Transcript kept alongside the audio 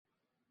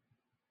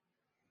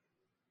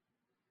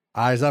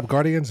Eyes up,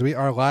 Guardians. We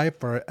are live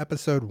for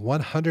episode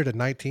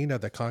 119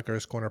 of the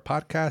Conqueror's Corner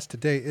podcast.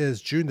 Today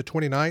is June the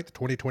 29th,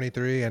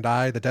 2023, and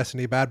I, the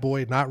Destiny bad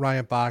boy, not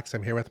Ryan Fox,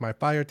 I'm here with my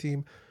fire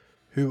team,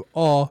 who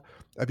all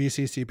of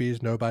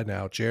UCCBs know by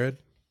now. Jared.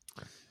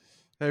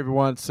 Hey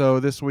everyone, so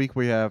this week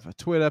we have a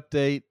Twit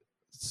update,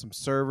 some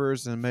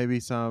servers, and maybe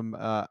some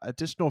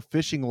additional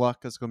fishing luck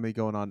that's going to be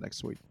going on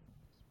next week.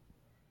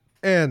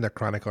 And the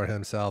chronicler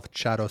himself,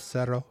 Chato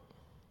Cerro.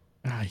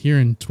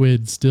 Hearing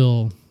Twid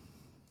still,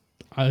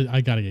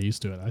 I gotta get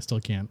used to it. I still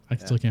can't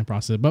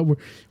process it. But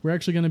we're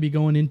actually going to be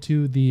going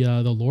into the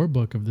lore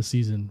book of the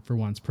season for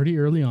once, pretty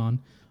early on.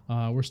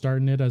 We're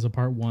starting it as a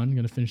part one.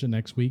 Going to finish it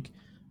next week,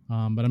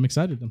 but I'm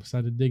excited. I'm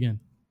excited to dig in.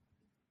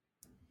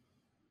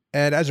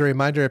 And as a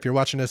reminder, if you're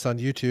watching this on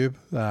YouTube,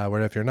 or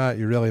if you're not,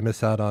 you really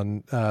miss out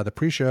on the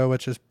pre-show,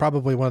 which is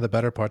probably one of the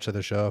better parts of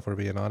the show, if we're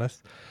being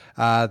honest.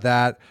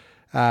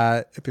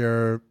 If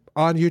you're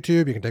on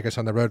YouTube, you can take us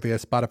on the road via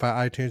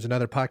Spotify, iTunes, and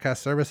other podcast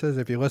services.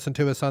 If you listen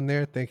to us on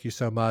there, thank you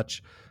so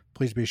much.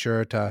 Please be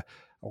sure to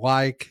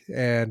like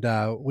and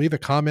leave a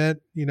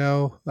comment,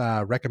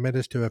 recommend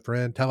us to a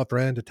friend, tell a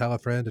friend to tell a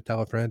friend to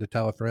tell a friend to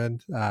tell a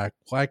friend.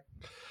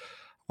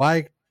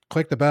 Like,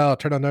 click the bell,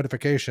 turn on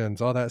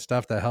notifications, all that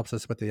stuff that helps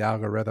us with the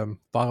algorithm.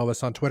 Follow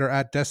us on Twitter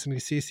at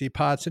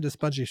DestinyCCPod. Send a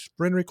spongy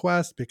friend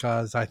request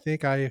because I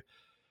think I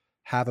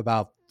have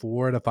about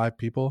 4 to 5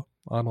 people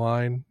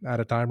online at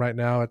a time right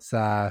now. It's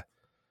hashtag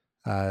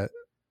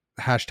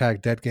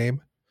dead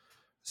game.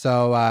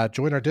 So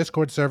join our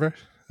Discord server.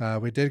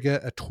 We did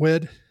get a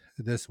twid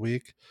this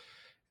week,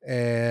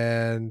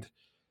 and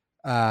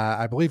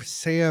I believe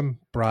Sam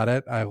brought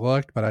it. I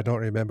looked, but I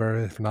don't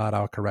remember. If not,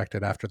 I'll correct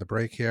it after the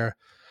break here.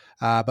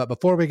 But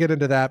before we get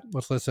into that,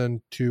 let's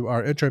listen to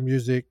our intro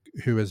music,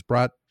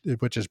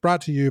 which is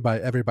brought to you by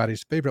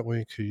everybody's favorite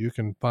Link, who you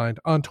can find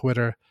on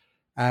Twitter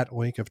at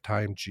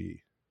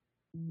LinkOfTimeG.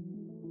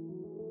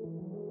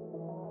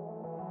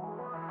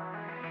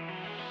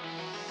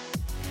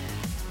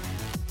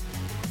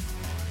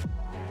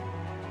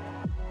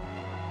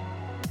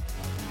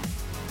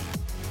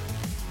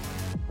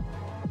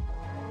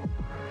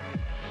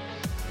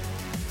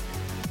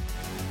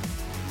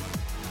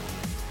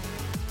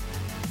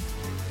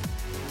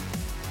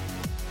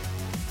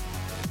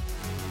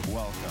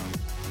 Welcome.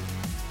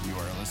 You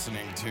are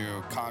listening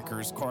to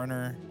Conqueror's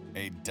Corner,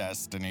 a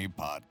Destiny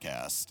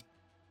podcast.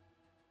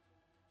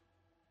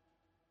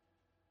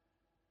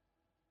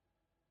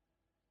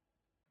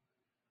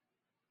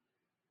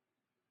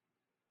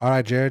 All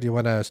right, Jared, you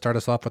want to start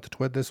us off with the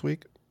twid this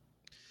week?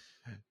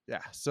 Yeah,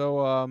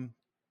 so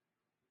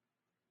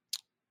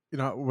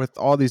with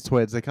all these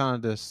twids, they kind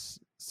of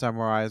just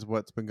summarize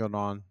what's been going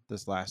on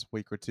this last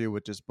week or two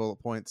with just bullet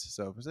points.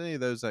 So if there's any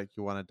of those like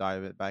you want to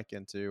dive it back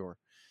into, or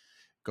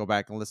go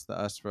back and listen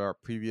to us for our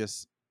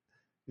previous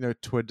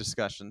twid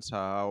discussions,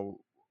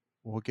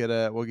 we'll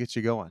get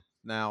you going.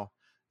 Now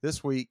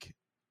this week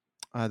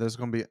there's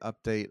going to be an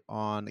update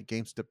on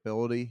game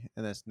stability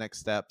and its next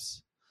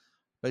steps.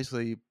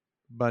 Basically,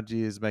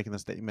 Bungie is making the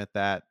statement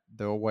that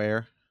they're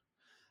aware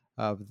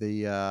of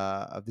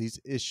these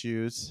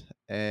issues,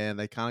 and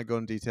they kind of go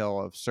in detail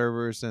of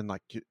servers and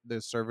like the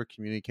server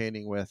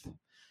communicating with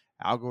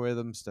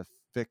algorithms to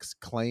fix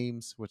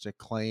claims, which a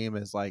claim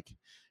is like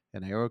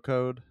an error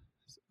code.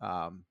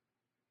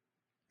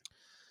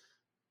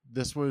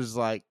 This was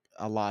like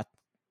a lot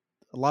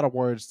of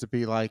words to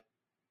be like,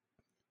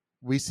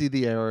 we see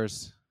the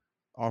errors.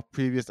 Our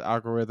previous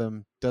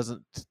algorithm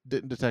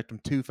didn't detect them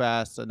too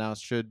fast, and now it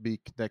should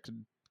be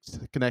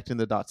connecting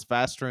the dots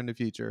faster in the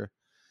future.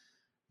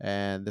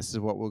 And this is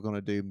what we're going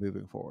to do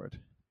moving forward.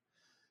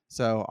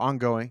 So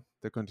ongoing,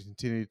 they're going to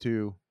continue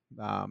to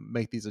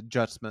make these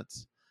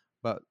adjustments.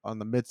 But on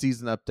the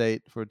mid-season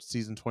update for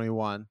season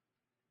 21,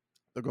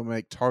 they're going to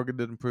make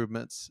targeted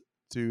improvements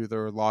to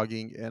their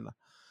logging and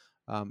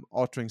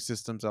altering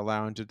systems,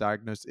 allowing to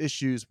diagnose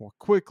issues more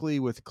quickly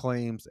with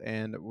claims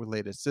and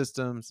related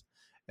systems.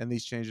 And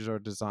these changes are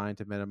designed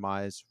to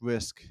minimize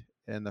risk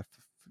and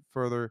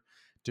further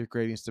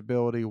degrading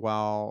stability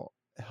while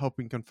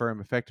helping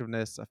confirm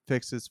effectiveness of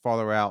fixes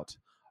farther out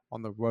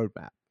on the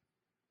roadmap.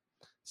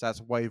 So that's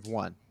wave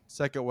one.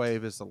 Second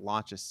wave is the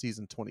launch of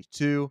season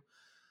 22.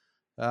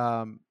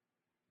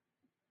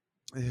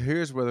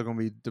 Here's where they're going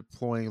to be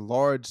deploying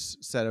large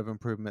set of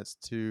improvements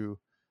to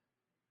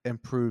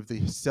improve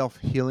the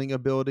self-healing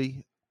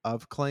ability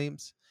of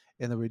claims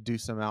and to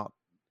reduce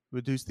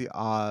the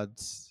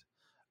odds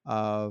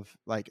of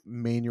like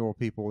manual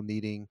people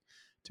needing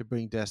to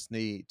bring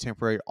Destiny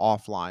temporary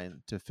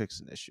offline to fix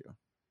an issue.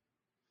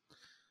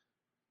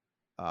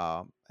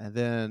 And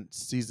then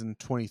season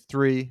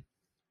 23,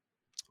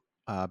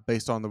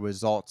 based on the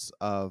results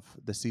of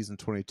the season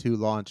 22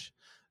 launch,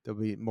 there'll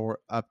be more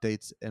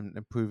updates and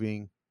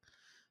improving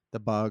the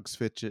bugs,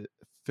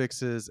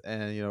 fixes,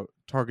 and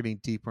targeting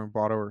deeper and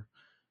broader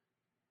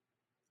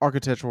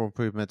architectural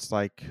improvements,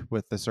 like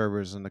with the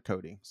servers and the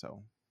coding.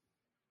 So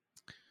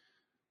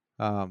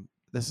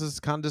this is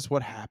kind of just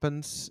what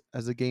happens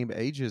as the game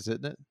ages,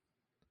 isn't it?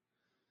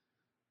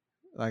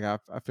 Like I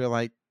feel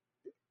like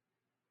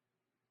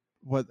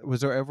what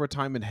was there ever a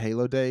time in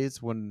Halo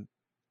days when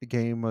the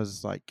game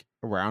was like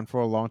around for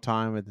a long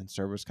time and then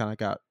servers kind of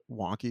got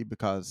wonky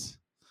because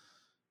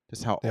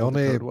just how The old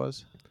the only code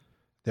was?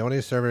 the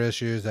only server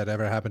issues that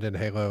ever happened in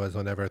Halo is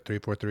whenever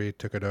 343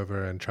 took it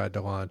over and tried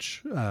to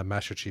launch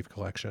Master Chief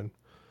Collection.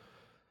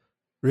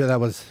 Yeah, that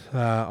was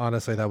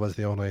honestly that was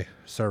the only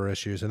server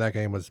issues, and that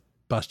game was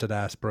busted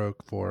ass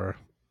broke for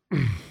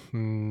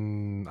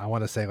I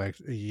want to say like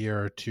a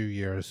year or 2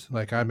 years.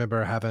 Like I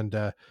remember having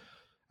to,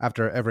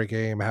 after every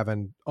game,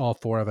 having all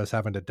four of us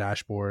having to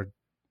dashboard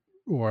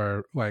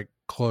or like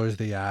close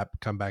the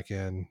app, come back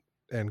in,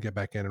 and get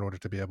back in order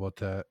to be able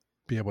to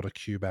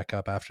queue back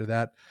up after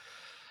that.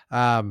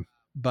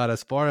 But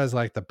as far as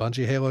like the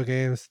Bungie Halo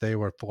games, they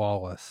were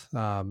flawless,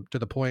 to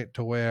the point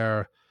to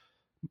where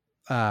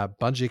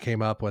Bungie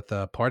came up with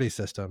a party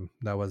system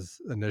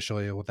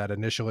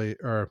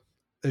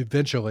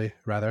eventually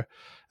rather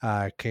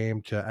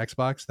came to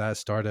Xbox. That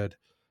started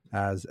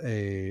as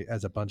a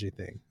Bungie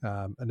thing.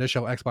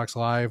 Initial Xbox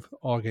Live,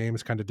 all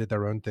games kind of did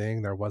their own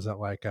thing. There wasn't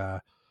like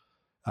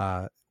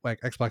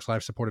Xbox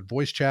Live supported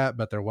voice chat,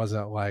 but there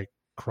wasn't like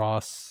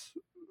cross,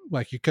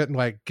 like you couldn't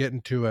like get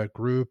into a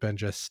group and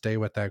just stay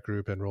with that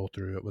group and roll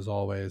through. It was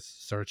always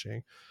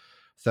searching.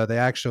 So they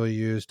actually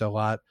used a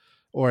lot,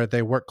 or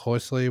they worked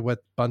closely with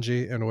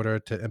Bungie in order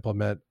to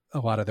implement a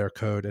lot of their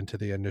code into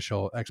the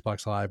initial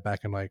Xbox Live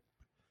back in like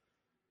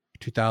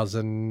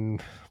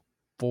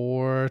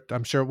 2004.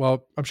 I'm sure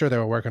they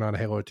were working on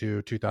Halo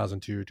 2,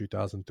 2002,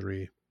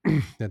 2003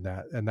 in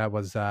that. And that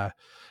was, I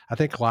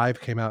think Live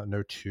came out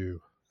in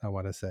 '02, I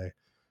want to say,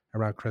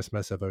 around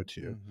Christmas of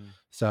 '02. Mm-hmm.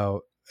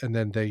 So, and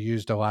then they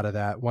used a lot of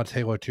that. Once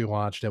Halo 2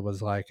 launched, it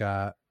was like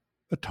that's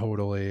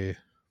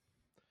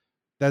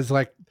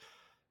like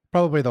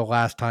probably the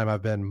last time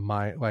I've been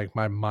my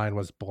mind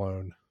was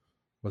blown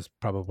was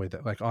probably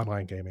that, like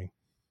online gaming.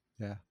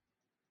 Yeah.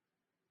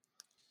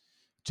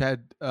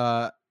 Chad,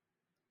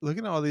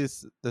 looking at all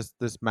this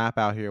map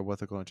out here, what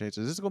they're going to change,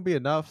 is this going to be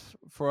enough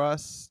for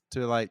us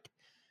to like,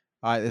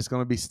 all right, it's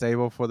going to be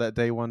stable for that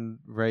day one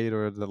raid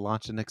or the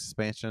launch of next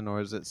expansion,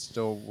 or is it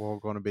still we're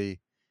going to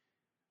be,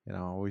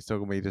 we still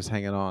going to be just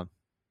hanging on?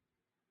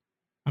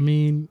 I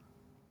mean,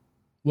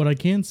 what I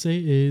can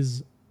say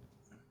is,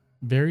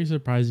 very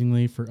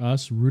surprisingly for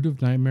us, Root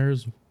of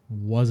Nightmares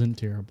wasn't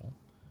terrible.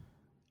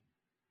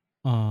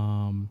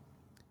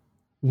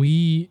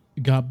 We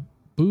got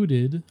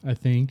booted, I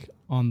think,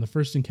 on the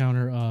first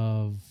encounter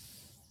of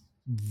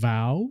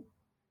Vow.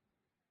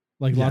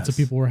 Like lots of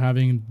Yes. people were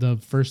having the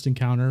first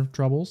encounter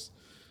troubles,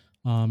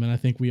 and I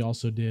think we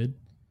also did,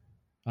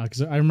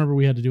 because I remember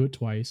we had to do it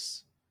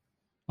twice.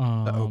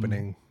 The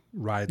opening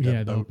ride,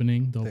 the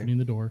opening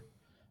the door,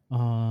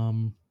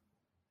 and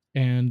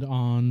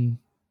on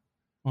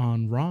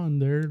Ron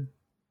there,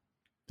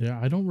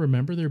 I don't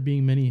remember there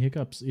being many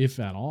hiccups,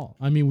 if at all.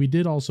 I mean, we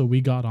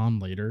got on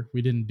later.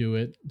 We didn't do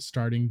it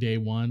starting day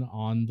one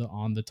on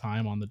the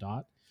time, on the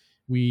dot.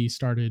 We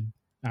started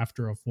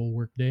after a full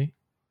work day.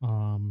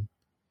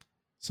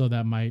 So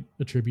that might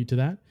attribute to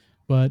that.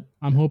 But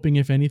I'm hoping,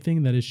 if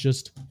anything, that it's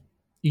just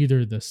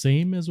either the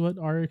same as what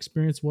our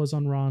experience was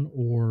on Ron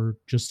or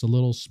just a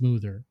little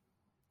smoother,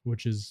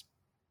 which is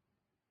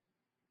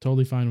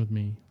totally fine with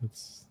me.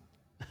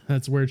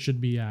 That's where it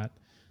should be at.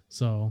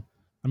 So,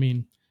 I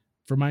mean,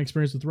 for my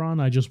experience with Ron,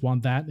 I just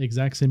want that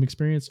exact same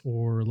experience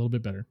or a little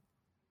bit better.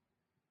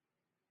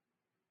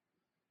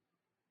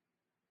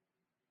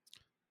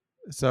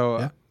 So,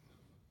 yeah.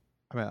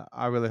 I mean,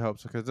 I really hope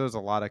so, because there's a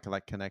lot of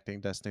like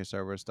connecting Destiny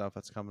server stuff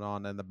that's coming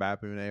on, and the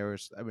baboon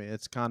errors. I mean,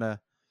 it's kind of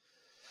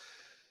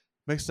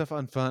makes stuff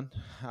unfun.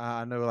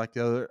 I know, like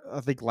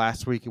I think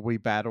last week we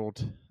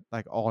battled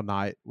like all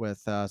night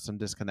with some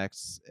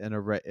disconnects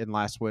in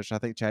Last Wish. I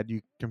think Chad,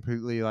 you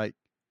completely I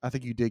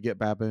think you did get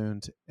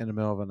babooned in the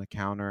middle of an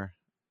encounter.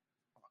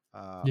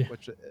 Yeah.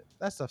 Which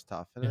that stuff's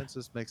tough, and Yeah. it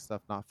just makes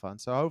stuff not fun.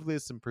 So hopefully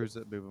this improves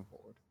it moving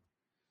forward.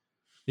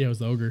 Yeah, it was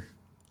the ogre.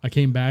 I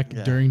came back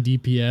during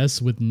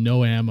DPS with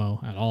no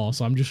ammo at all,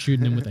 so I'm just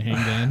shooting him with a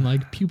handgun,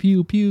 like pew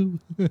pew pew.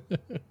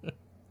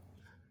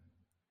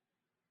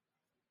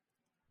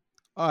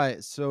 All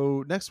right,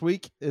 so next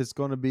week is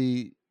going to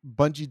be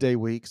Bungie Day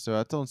week, so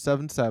that's on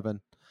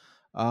 7/7,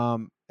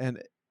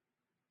 and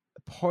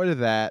part of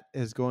that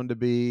is going to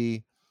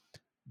be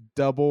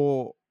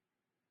double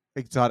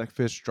exotic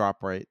fish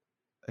drop rate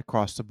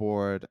across the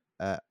board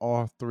at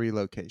all 3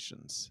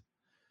 locations.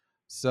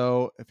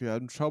 So if you're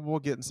having trouble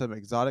getting some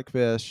exotic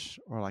fish,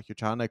 or like you're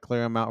trying to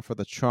clear them out for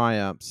the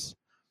triumphs,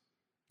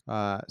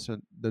 so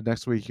the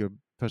next week you're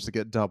supposed to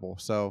get double.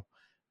 So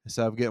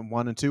instead of getting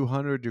 1 in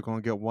 200, you're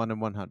going to get 1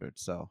 in 100.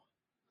 So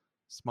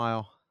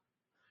smile,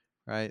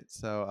 right?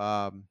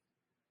 So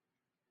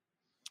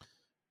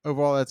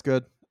overall, that's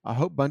good. I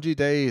hope Bungie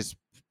Day is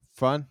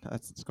fun.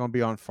 It's going to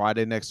be on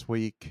Friday next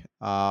week.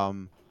 Are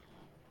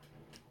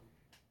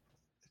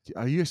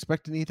you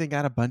expecting anything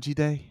out of Bungie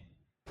Day?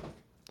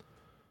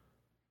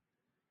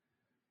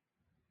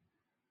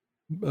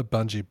 A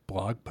Bungie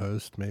blog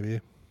post,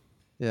 maybe.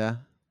 Yeah.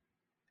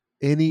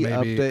 Any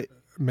update?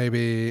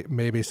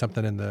 Maybe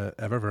something in the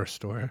Eververse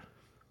store.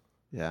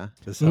 Yeah.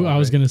 Ooh, I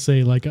was gonna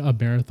say like a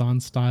marathon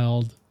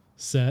styled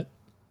set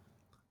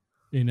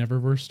in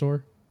Eververse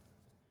store.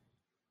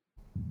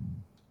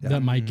 Yeah.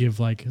 That might give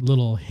like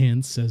little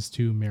hints as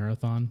to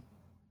marathon,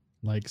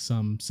 like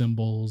some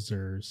symbols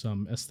or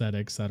some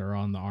aesthetics that are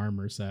on the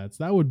armor sets.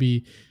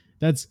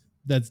 That's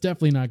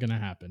definitely not gonna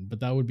happen, but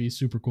that would be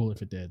super cool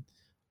if it did.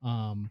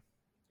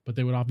 But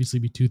they would obviously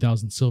be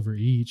 2,000 silver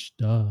each.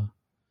 Duh.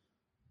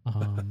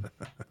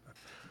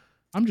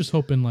 I'm just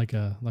hoping like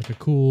a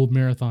cool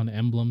marathon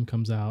emblem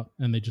comes out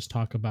and they just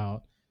talk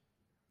about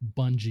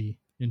Bungie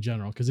in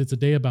general, because it's a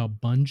day about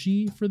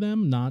Bungie for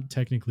them, not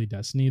technically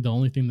Destiny. The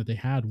only thing that they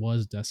had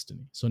was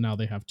Destiny, so now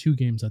they have 2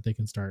 games that they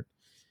can start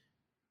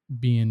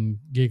being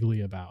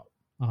giggly about.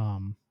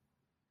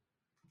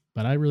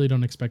 But I really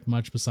don't expect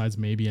much besides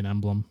maybe an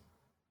emblem.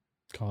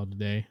 Call it a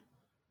day,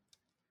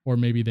 or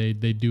maybe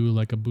they do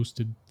like a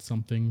boosted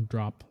something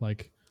drop,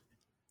 like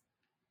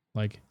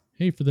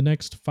hey, for the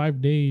next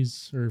 5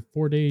 days or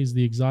 4 days,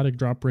 the exotic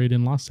drop rate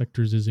in Lost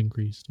Sectors is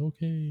increased.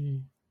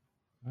 Okay.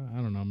 I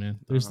don't know, man.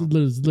 There's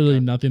literally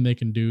nothing they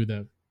can do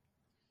that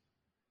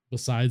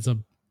besides a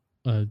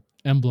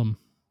emblem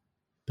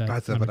that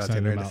That's I'm what I was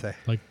excited getting ready to about. say.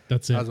 Like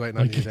that's it. I was waiting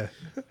like, on you to.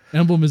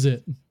 Emblem is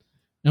it.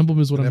 Emblem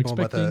is what An I'm emblem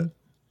expecting.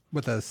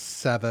 with a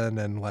 7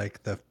 and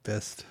like the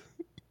fist,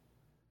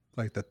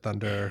 like the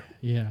thunder,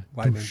 Yeah.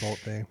 lightning Douche. bolt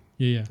thing.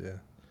 Yeah.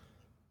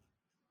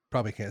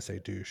 Probably can't say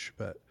douche,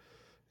 but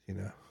you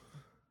know.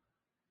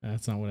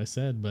 That's not what I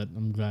said, but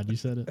I'm glad you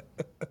said it.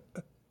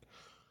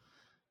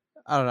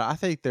 I don't know. I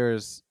think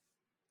there's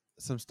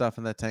some stuff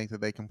in the tank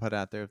that they can put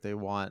out there if they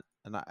want,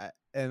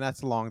 and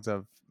that's along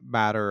of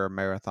Matter or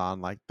Marathon.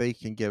 Like they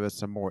can give us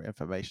some more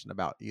information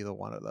about either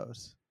one of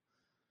those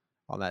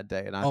on that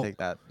day, and I think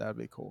that'd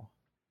be cool.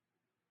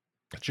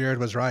 Jared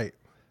was right.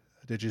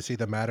 Did you see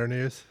the Matter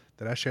news?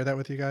 Did I share that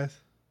with you guys?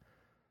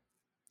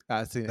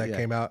 I see That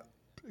came out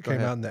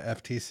in the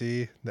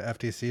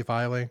FTC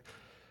filing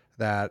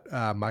that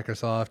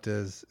Microsoft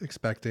is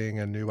expecting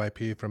a new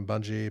IP from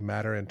Bungie,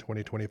 Matter, in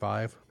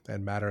 2025,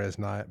 and Matter is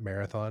not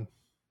Marathon.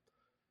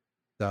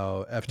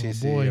 So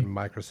FTC and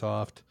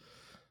Microsoft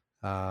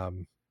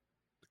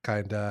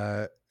kind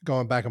of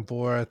going back and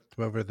forth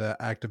over the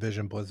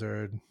Activision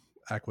Blizzard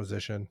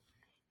acquisition.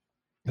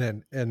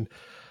 And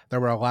there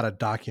were a lot of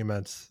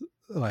documents,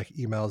 like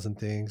emails and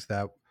things,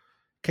 that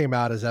came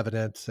out as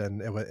evidence,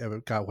 and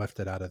it got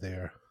lifted out of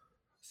there.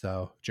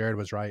 So Jared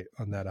was right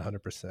on that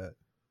 100%.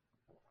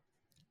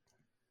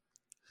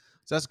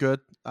 So that's good.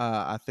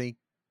 I think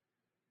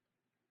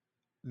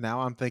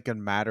now I'm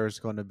thinking Matter is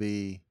going to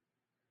be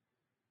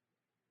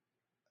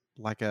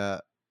like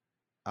a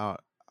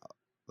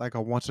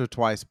once or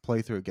twice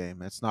playthrough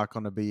game. It's not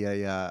going to be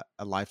a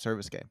live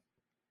service game.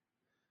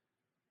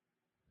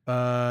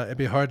 It'd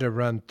be hard to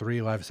run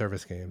 3 live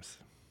service games.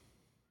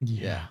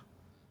 Yeah.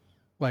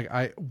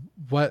 Like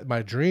what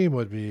my dream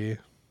would be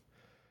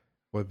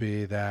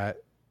that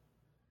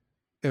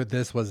if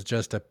this was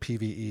just a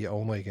PvE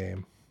only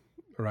game,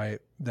 right?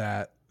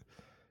 That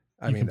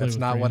I mean, that's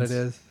not what it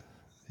is.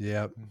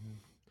 Yep.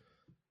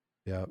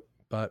 Mm-hmm. Yep.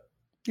 But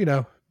you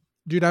know,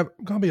 dude, I'm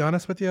gonna be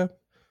honest with you.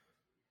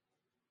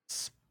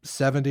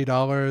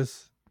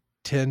 $70,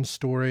 10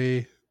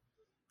 story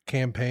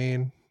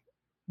campaign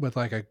with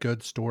like a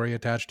good story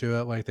attached to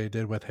it, like they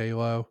did with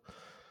Halo.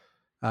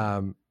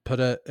 Put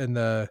it in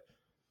the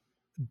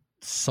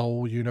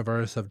soul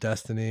universe of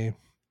Destiny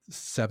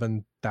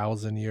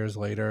 7,000 years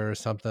later or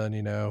something,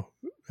 you know,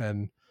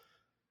 and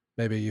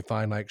maybe you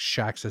find like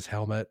Shax's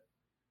helmet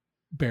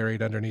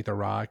buried underneath a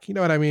rock. You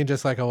know what I mean?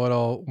 Just like a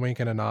little wink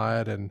and a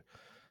nod, and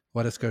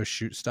let us go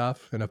shoot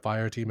stuff in a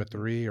fire team of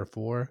 3 or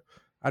 4.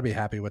 I'd be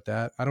happy with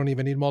that. I don't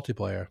even need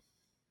multiplayer.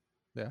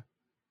 Yeah.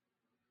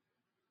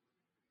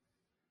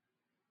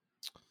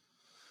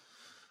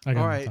 I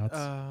got All my right. thoughts.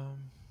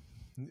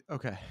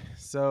 Okay.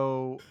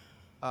 So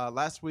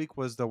last week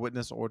was the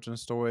Witness origin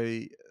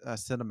story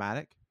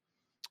cinematic,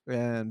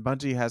 and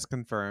Bungie has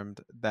confirmed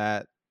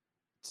that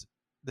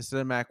the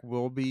cinematic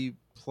will be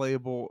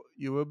playable.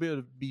 You will be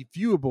able to be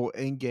viewable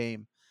in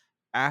game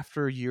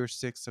after year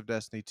 6 of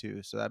Destiny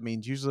 2. So that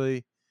means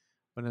usually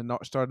when the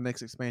start of the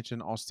next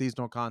expansion, all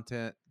seasonal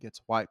content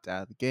gets wiped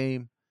out of the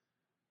game.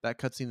 That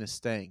cutscene is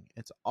staying.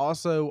 It's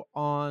also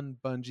on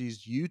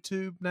Bungie's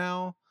YouTube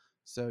now,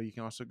 so you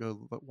can also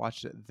go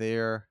watch it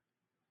there.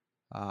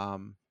 If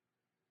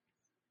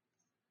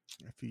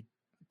you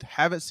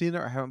haven't seen it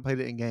or haven't played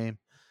it in game,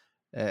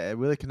 it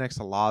really connects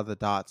a lot of the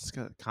dots,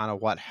 kind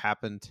of what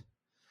happened,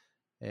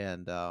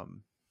 and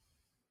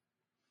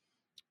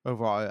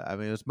overall, I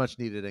mean, it was much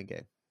needed in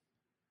game,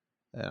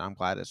 and I'm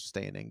glad it's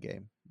staying in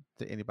game.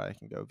 That anybody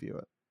can go view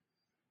it.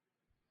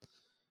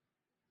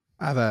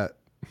 I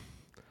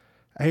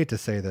hate to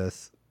say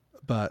this,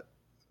 but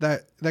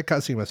that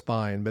cutscene was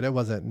fine, but it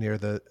wasn't near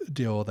the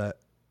deal that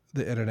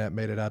the internet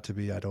made it out to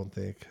be, I don't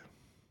think.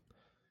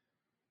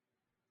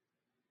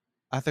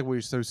 I think we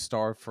were so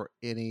starved for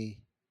any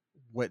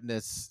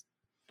Witness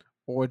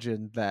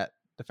origin that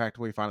the fact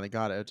that we finally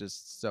got it was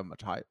just so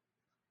much hype.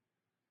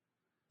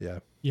 Yeah.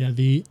 Yeah,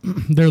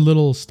 their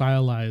little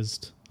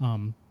stylized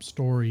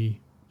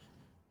story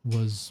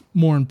was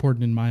more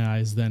important in my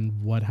eyes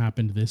than what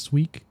happened this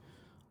week.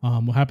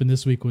 What happened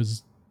this week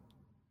was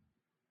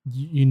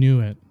you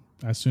knew it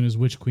as soon as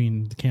Witch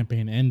Queen the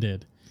campaign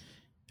ended.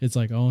 It's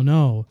like, oh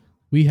no,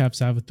 we have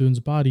Savathun's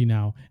body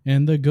now,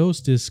 and the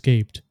ghost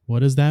escaped. What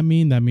does that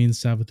mean? That means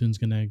Savathun's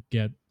gonna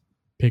get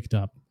picked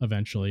up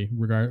eventually,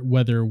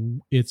 whether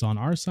it's on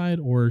our side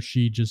or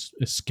she just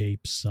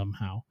escapes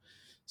somehow.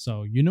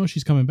 So you know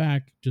she's coming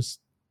back, just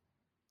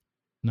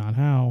not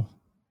how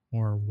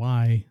or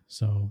why.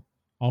 So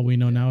all we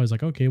know now is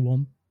like, okay,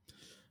 well,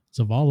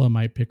 Zavala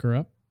might pick her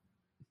up,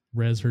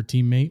 res her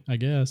teammate, I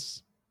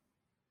guess.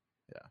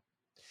 Yeah,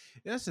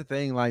 that's the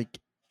thing. Like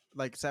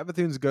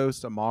Savathun's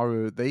ghost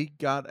Amaru, they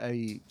got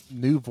a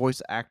new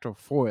voice actor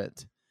for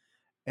it,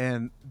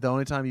 and the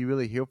only time you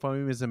really hear from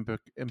him is in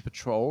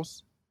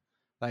patrols.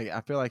 Like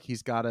I feel like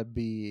he's got to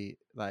be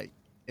like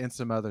in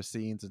some other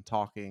scenes and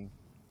talking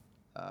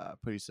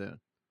pretty soon.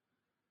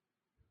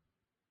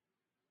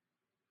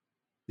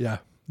 Yeah,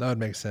 that would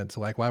make sense.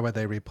 Like, why would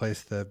they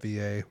replace the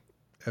VA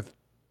if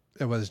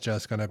it was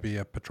just going to be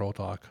a patrol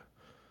talk?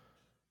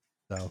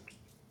 So,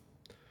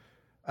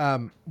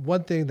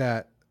 one thing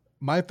that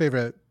my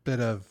favorite bit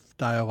of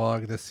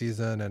dialogue this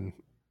season and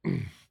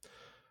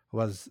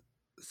was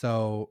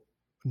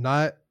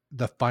not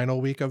the final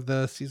week of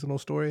the seasonal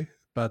story,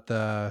 but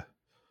the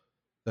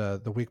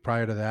week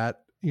prior to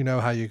that. You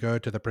know how you go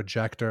to the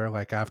projector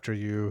like after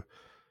you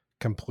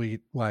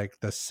complete like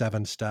the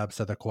 7 steps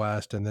of the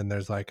quest, and then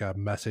there's like a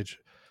message,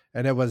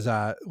 and it was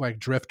like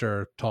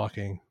Drifter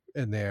talking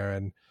in there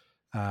and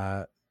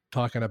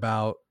talking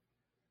about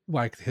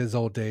like his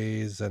old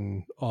days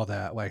and all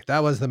that. Like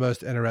that was the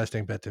most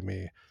interesting bit to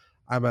me.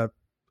 I'm a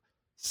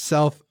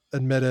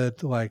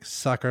self-admitted like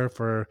sucker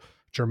for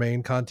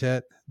Jermaine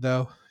content,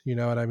 though. You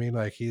know what I mean?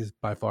 Like he's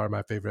by far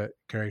my favorite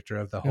character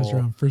of the You guys are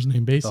whole on first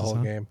name basis, the whole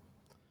huh? game.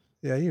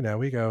 Yeah, you know,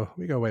 we go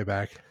way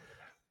back.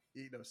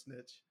 You know,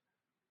 snitch.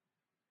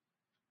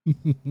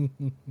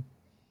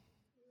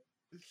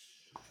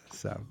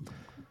 So,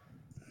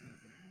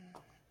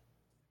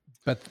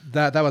 but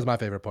that was my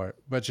favorite part,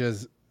 which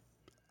is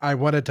I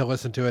wanted to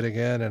listen to it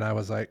again, and I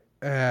was like,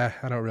 I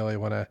don't really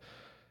want to.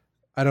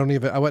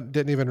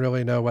 Didn't even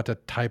really know what to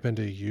type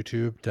into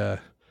YouTube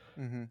to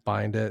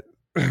find it.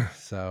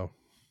 So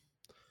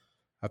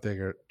I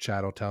figure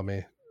Chad will tell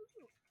me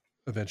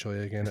eventually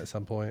again at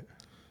some point.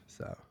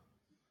 So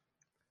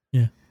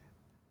yeah.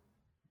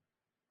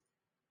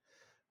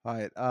 All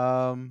right.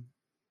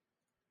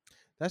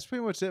 That's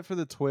pretty much it for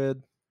the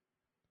TWID.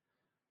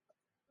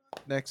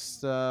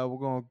 Next, we're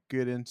gonna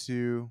get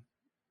into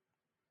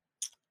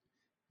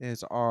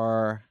is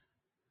our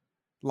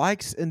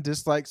likes and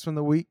dislikes from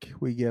the week.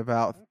 We give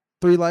out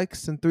 3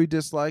 likes and 3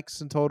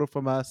 dislikes in total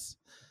from us,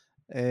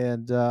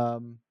 and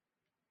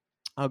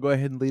I'll go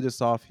ahead and lead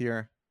us off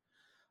here.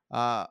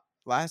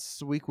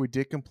 Last week we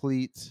did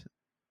complete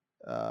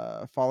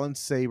Fallen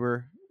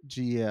Saber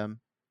GM,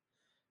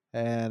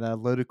 and a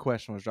loaded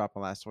question was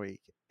dropping last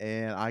week,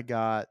 and I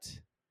got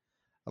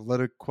a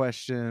loaded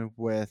question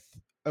with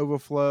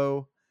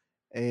Overflow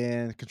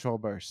and Control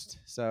Burst.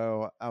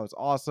 So that was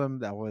awesome.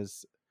 That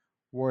was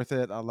worth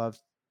it. I loved.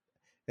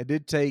 It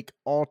did take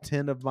all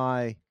 10 of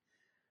my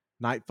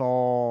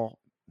Nightfall.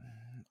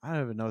 I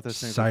don't even know what those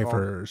things are called.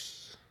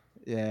 ciphers.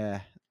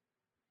 Yeah,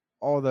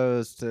 all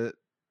those to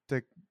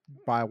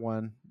buy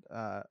one.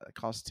 It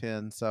cost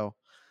 10. So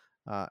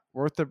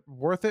worth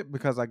it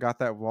because I got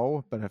that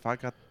roll. But if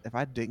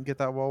I didn't get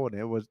that roll and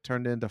it was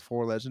turned into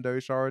 4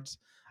 legendary shards,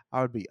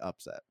 I would be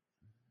upset.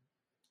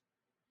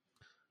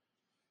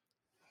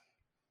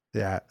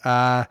 Yeah.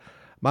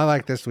 My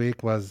like this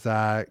week was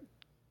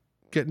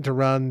getting to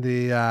run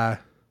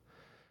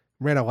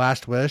ran a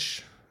Last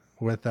Wish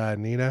with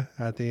Nina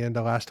at the end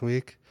of last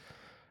week.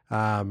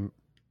 A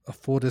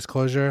full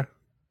disclosure,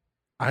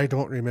 I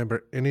don't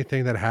remember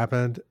anything that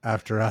happened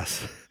after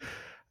us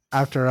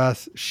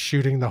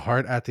shooting the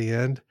heart at the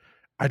end.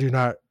 I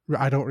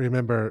don't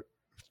remember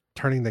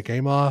turning the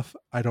game off.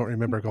 I don't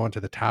remember going to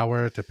the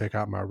tower to pick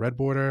out my red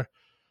border.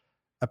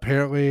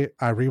 Apparently,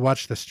 I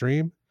rewatched the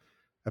stream.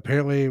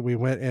 Apparently, we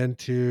went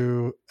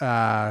into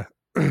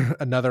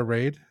another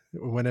raid.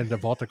 We went into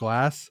Vault of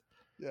Glass.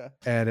 Yeah.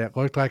 And it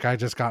looked like I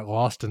just got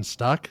lost and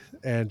stuck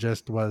and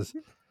just was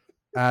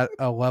at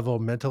a level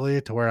mentally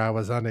to where I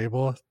was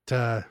unable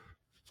to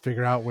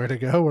figure out where to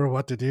go or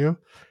what to do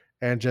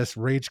and just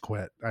rage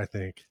quit, I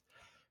think.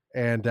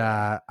 And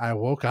I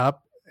woke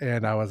up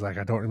and I was like,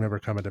 I don't remember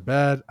coming to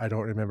bed. I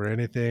don't remember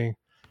anything.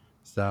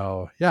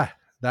 So yeah,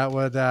 that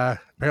would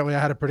apparently I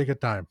had a pretty good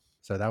time.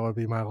 So that would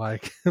be my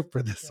like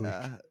for this week.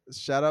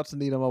 Shout out to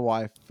Nina, my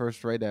wife,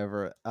 first raid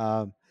ever.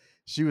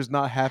 She was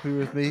not happy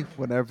with me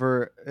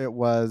whenever it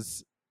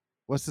was.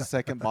 What's the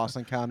second boss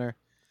encounter?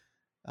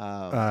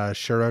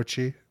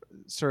 Shirochi.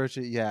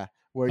 Yeah,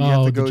 where you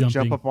have to go jump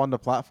jumping up on the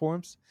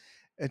platforms,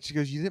 and she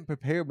goes, "You didn't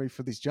prepare me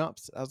for these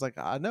jumps." I was like,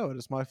 "I know it.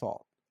 It's my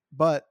fault."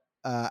 But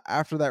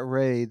after that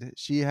raid,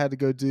 she had to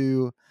go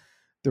do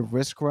the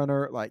Risk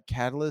Runner like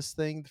catalyst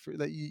thing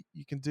that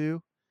you can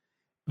do,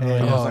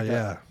 Oh, And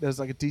yeah. there's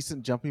like a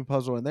decent jumping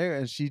puzzle in there,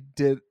 and she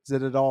did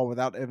it all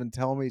without even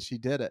telling me she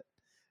did it.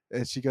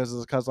 And she goes,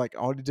 because like I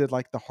already did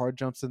like the hard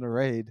jumps in the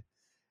raid,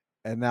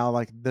 and now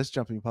like this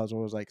jumping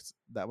puzzle was like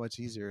that much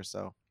easier.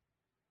 So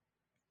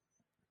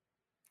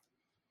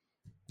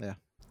yeah.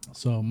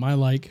 So my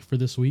like for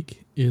this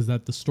week is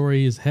that the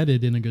story is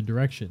headed in a good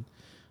direction.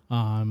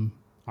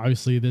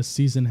 Obviously, this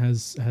season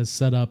has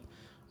set up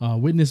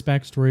Witness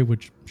backstory,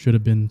 which should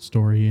have been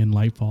story in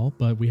Lightfall,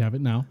 but we have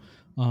it now.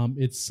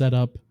 It's set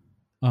up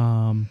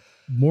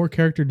more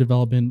character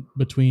development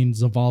between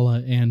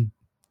Zavala and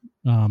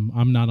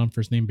I'm not on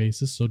first name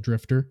basis, so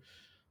Drifter.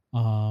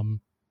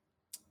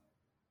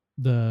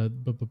 The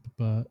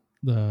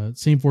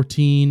Same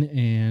 14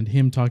 and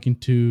him talking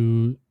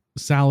to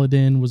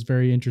Saladin was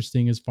very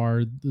interesting as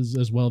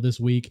well this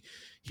week.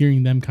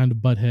 Hearing them kind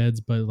of butt heads,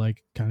 but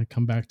like kind of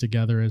come back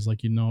together as like,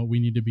 we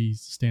need to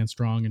stand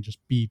strong and just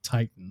be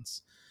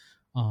titans.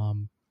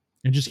 And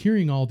just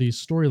hearing all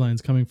these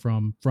storylines coming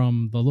from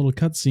the little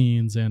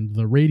cutscenes and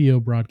the radio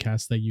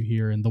broadcast that you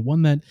hear, and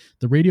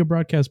the radio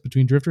broadcast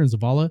between Drifter and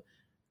Zavala,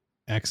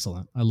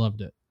 excellent. I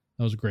loved it.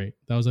 That was great.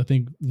 That was, I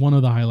think, one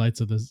of the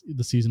highlights of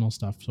the seasonal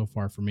stuff so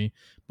far for me.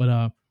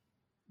 But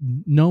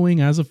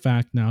knowing as a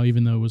fact now,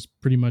 even though it was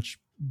pretty much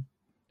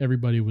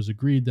everybody was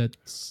agreed that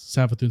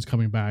Savathun's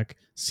coming back,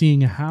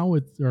 seeing how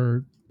it's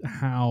going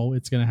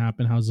to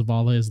happen, how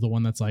Zavala is the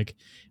one that's like,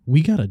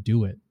 we got to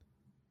do it.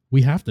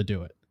 We have to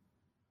do it.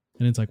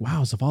 And it's like,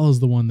 wow, Zavala's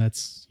the one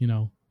that's,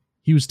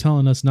 he was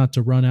telling us not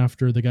to run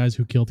after the guys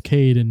who killed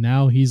Cade. And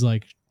now he's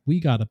like, we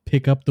got to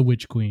pick up the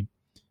Witch Queen.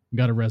 We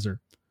got to res her.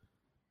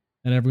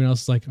 And everyone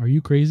else is like, are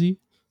you crazy?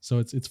 So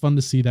it's fun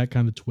to see that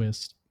kind of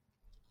twist.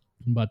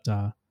 But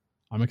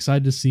I'm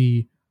excited to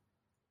see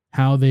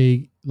how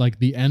they, like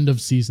the end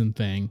of season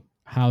thing,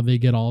 how they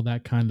get all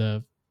that kind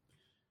of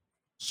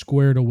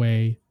squared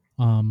away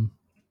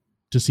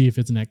to see if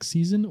it's next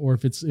season or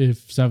if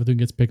Savathun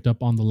gets picked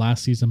up on the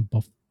last season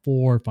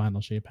before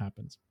Final Shape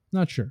happens.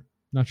 Not sure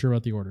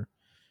about the order.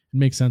 It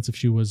makes sense if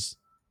she was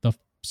the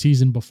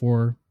season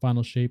before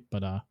Final Shape,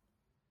 but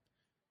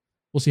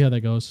we'll see how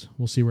that goes.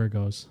 We'll see where it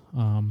goes.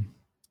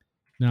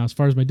 Now, as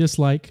far as my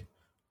dislike,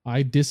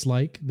 I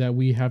dislike that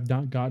we have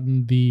not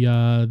gotten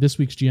the this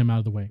week's GM out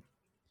of the way.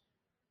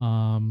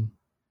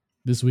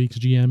 This week's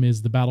GM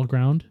is the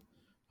Battleground.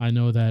 I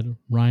know that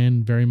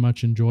Ryan very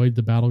much enjoyed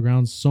the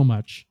Battlegrounds so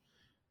much,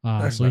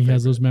 so he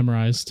has those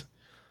memorized.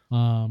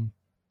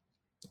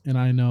 And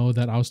I know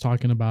that I was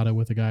talking about it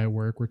with a guy at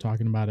work. We're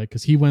talking about it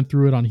because he went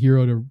through it on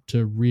Hero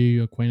to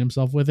reacquaint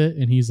himself with it,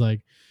 and he's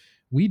like,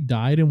 we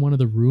died in one of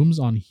the rooms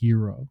on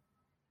Hero.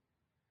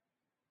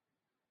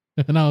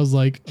 And I was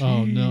like,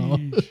 oh no.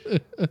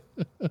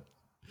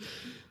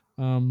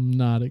 I'm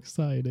not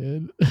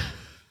excited.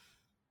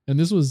 And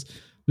this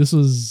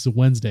was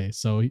Wednesday.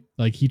 So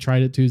he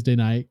tried it Tuesday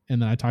night,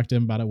 and then I talked to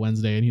him about it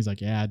Wednesday, and he's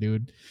like, yeah,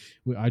 dude,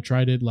 I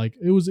tried it. Like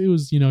it was,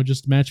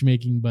 just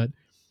matchmaking, but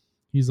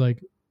he's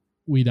like,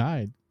 we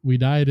died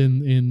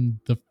in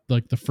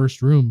the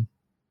first room.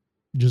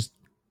 Just,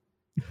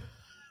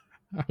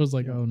 I was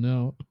like, oh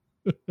no.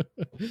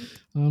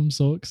 I'm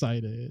so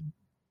excited.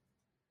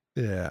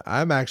 Yeah,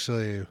 I'm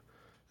actually,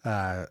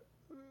 I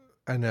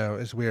know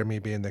it's weird me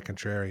being the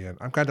contrarian.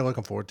 I'm kind of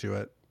looking forward to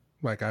it.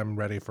 Like I'm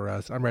ready for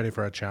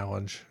a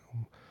challenge.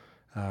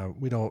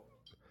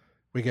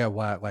 We get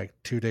what, like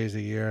 2 days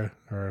a year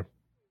or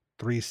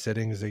 3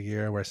 sittings a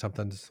year where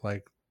something's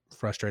like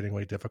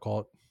frustratingly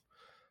difficult.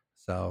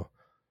 So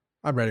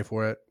I'm ready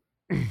for it.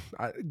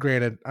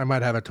 Granted, I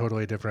might have a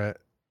totally different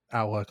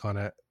outlook on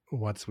it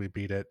once we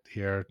beat it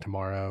here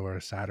tomorrow or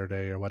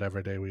Saturday or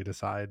whatever day we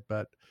decide.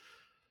 But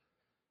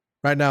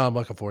right now I'm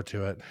looking forward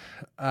to it.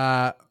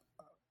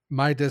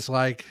 My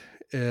dislike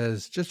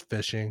is just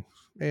fishing.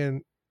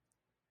 And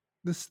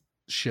this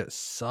shit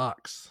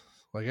sucks.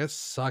 Like it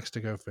sucks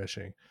to go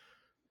fishing.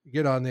 You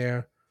get on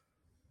there,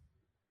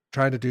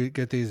 trying to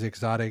get these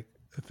exotic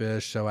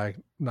fish so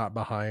I'm not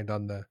behind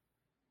on the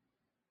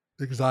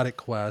exotic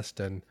quest.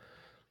 And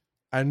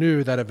I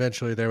knew that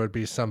eventually there would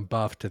be some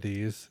buff to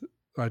these.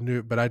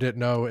 But I didn't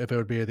know if it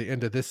would be at the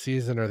end of this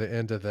season or the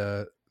end of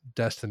the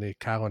Destiny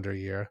calendar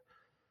year.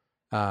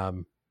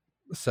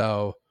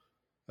 So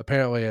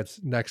apparently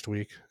it's next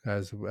week,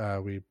 as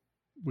we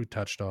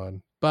touched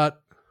on.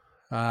 But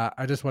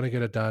I just want to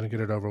get it done, get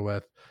it over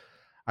with.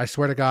 I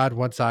swear to God,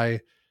 once I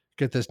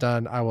get this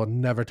done, I will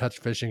never touch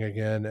fishing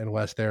again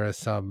unless there is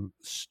some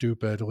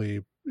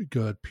stupidly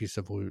good piece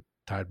of loot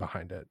tied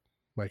behind it.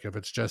 Like if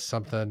it's just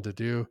something to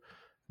do,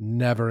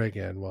 never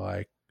again will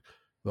I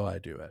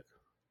do it.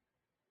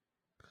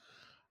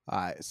 All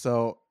right,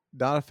 so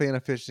not a fan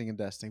of fishing and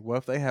Destiny. What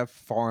if they have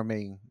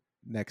farming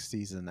next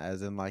season?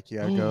 As in, like, you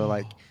gotta go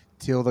like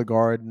till the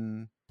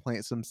garden,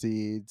 plant some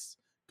seeds,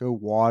 go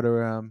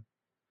water them.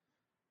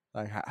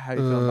 Like, how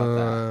do you feel about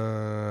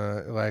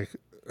that? Like,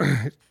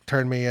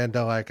 turn me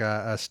into like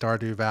a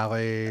Stardew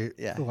Valley,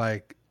 Yeah,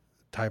 like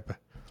type.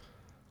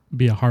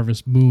 Be a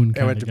Harvest Moon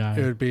kind of guy.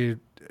 It would be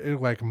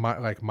like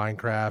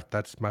Minecraft.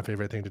 That's my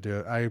favorite thing to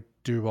do. I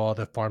do all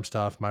the farm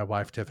stuff. My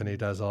wife Tiffany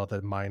does all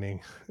the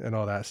mining and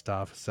all that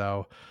stuff.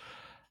 So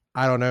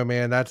I don't know,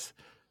 man.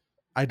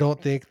 I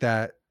don't think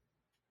that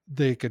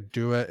they could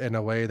do it in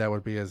a way that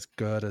would be as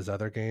good as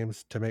other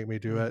games to make me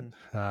do it.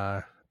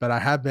 But I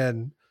have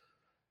been.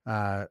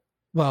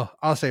 Well,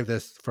 I'll save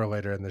this for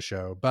later in the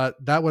show.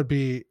 But that would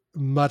be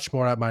much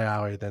more up my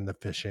alley than the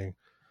fishing,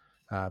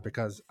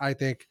 because I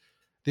think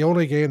the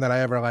only game that I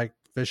ever liked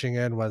fishing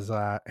in was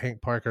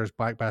Hank Parker's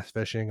Black Bass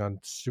Fishing on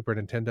Super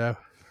Nintendo.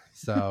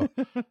 So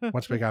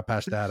once we got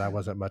past that, I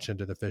wasn't much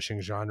into the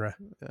fishing genre.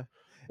 Yeah.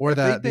 Or I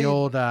the think they-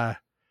 old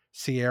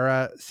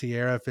Sierra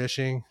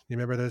Fishing. You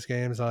remember those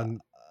games on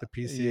the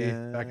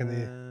PC back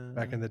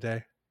in the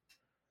day?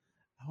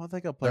 I don't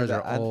think I played Those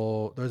that. are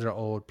old. Those are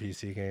old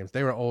PC games.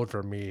 They were old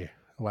for me.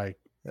 Like,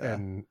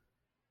 and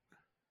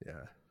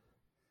yeah.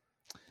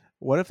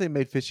 What if they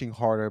made fishing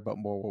harder but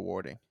more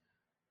rewarding?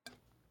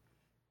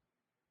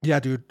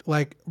 Yeah, dude.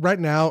 Like right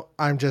now,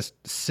 I'm just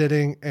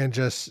sitting and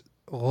just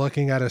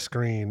looking at a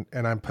screen,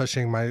 and I'm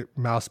pushing my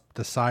mouse,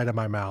 the side of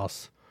my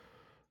mouse,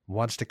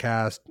 once to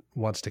cast,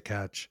 once to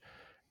catch,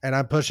 and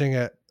I'm pushing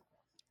it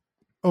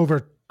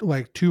over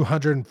like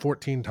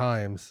 214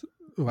 times,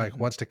 like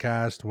once to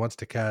cast, once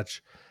to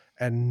catch,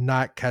 and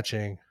not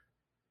catching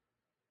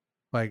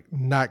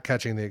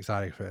the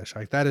exotic fish.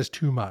 Like that is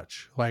too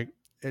much. Like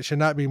it should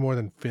not be more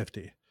than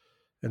 50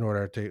 in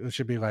order to, it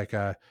should be like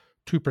a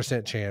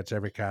 2% chance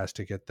every cast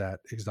to get that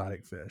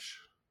exotic fish.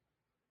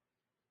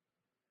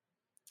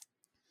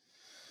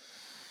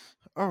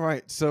 All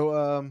right.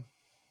 So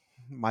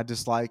my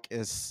dislike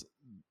is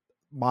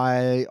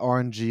my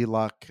RNG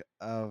luck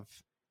of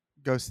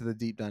Ghost of the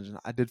Deep Dungeon.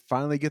 I did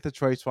finally get the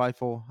trace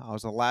rifle. I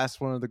was the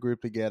last one of the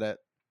group to get it.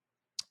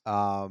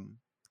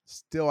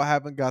 Still I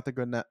haven't got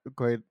the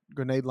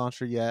grenade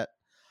launcher yet.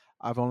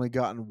 I've only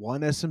gotten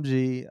one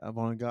SMG. I've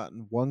only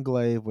gotten one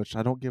glaive, which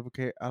I don't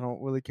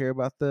really care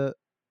about the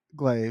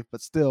glaive, but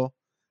still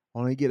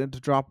only get it to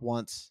drop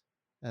once.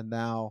 And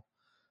now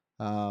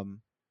that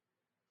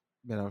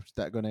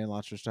grenade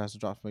launcher just has to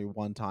drop for me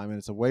one time, and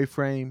it's a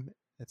wayframe.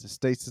 It's a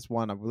stasis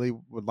one. I really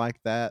would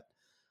like that,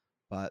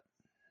 but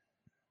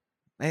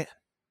man,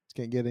 just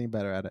can't get any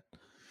better at it.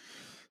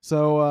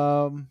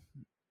 So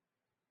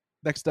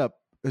next up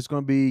is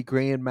going to be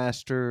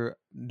Grandmaster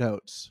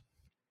notes.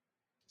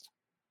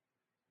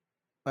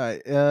 All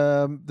right.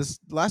 This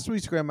last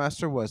week's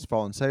Grandmaster was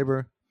Fallen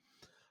Saber.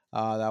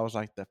 That was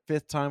like the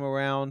 5th time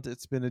around.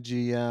 It's been a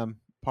GM,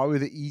 probably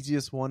the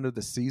easiest one of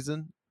the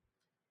season.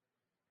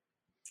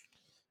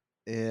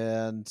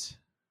 And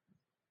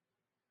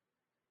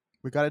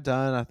we got it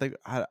done. I think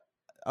I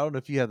don't know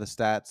if you have the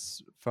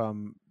stats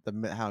from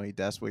how many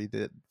deaths we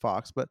did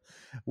Fox, but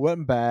it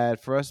wasn't bad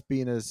for us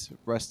being as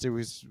rusty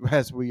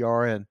as we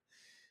are in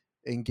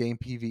game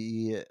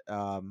PvE.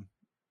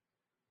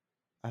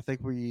 I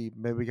think we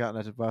maybe got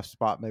in a rough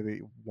spot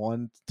maybe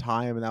one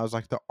time, and that was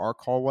like the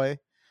arc hallway,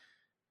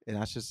 and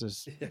that's just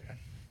just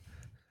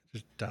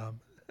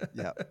dumb.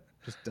 Yeah,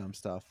 just dumb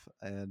stuff.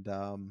 And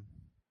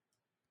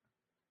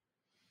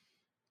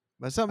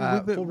that's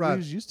something we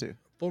was used to.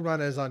 Full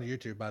run is on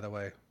YouTube, by the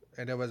way,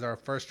 and it was our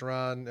first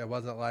run. It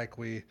wasn't like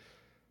we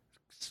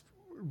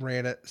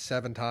ran it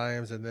 7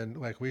 times and then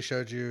like we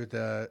showed you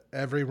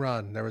every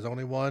run. There was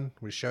only one.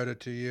 We showed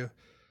it to you,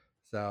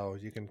 so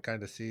you can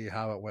kind of see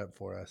how it went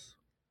for us.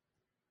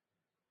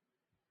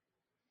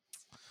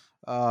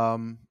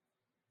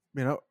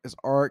 It's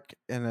arc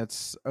and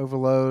it's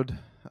overload.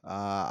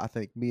 I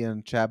think me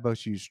and Chad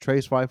both use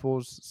trace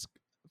rifles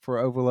for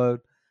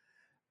overload.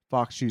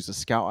 Fox used a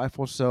scout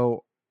rifle,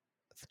 so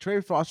the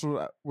trace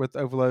rifle with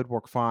overload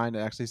work fine.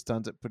 It actually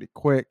stuns it pretty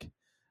quick.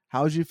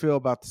 How did you feel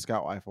about the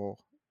scout rifle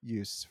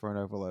use for an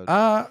overload?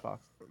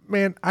 Fox?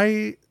 Man,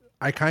 I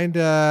kind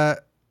of,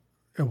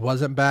 it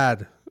wasn't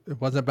bad. It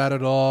wasn't bad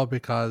at all,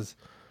 because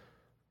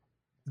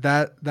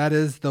that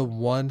is the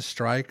one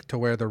strike to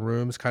where the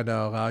rooms kind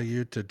of allow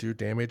you to do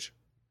damage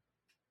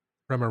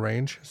from a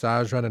range. So I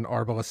was running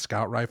Arbalest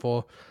scout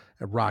rifle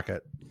and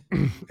rocket,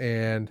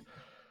 and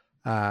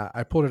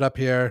I pulled it up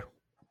here.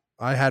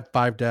 I had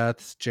 5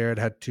 deaths. Jared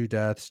had 2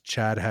 deaths.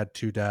 Chad had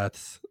 2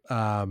 deaths.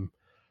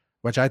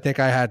 Which I think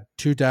I had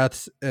 2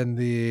 deaths in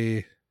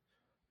the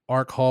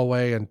arc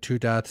hallway and 2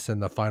 deaths in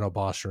the final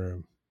boss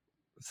room.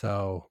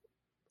 So,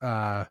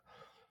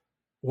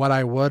 what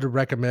I would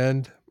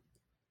recommend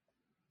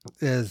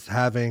is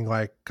having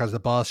because the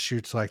boss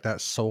shoots like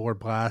that solar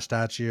blast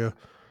at you,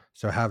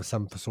 so have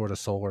some sort of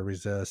solar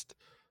resist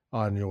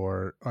on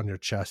your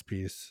chest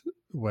piece,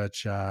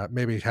 which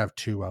maybe have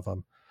 2 of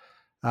them,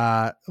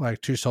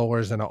 like 2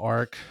 solars and an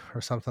arc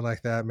or something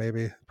like that.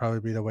 Maybe probably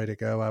be the way to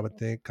go, I would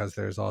think, because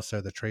there's also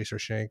the tracer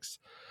shanks.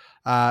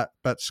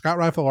 But Scout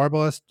Rifle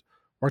Arbalest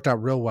worked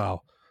out real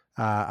well.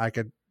 I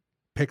could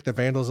pick the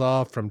Vandals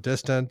off from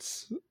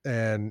distance,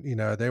 and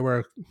they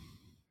were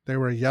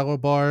yellow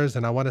bars,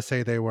 and I want to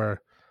say they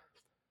were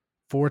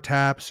 4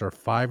 taps or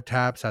 5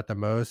 taps at the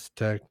most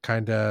to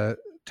kind of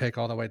take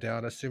all the way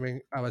down, assuming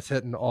I was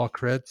hitting all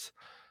crits,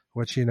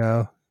 which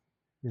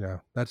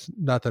that's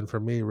nothing for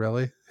me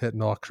really,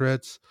 hitting all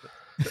crits.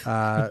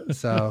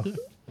 So,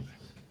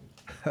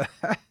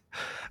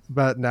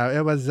 but no,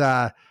 it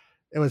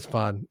was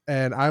fun,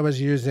 and I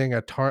was using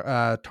a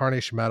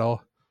tarnished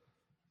metal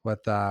with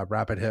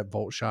rapid hit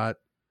volt shot.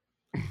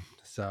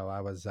 So I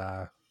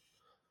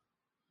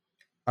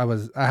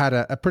had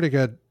a pretty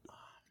good,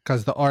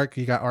 because the arc,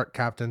 you got arc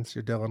captains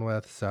you're dealing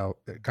with, so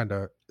it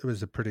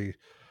was a pretty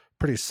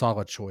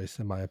solid choice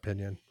in my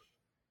opinion.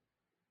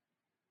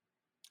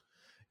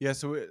 Yeah,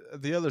 so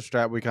the other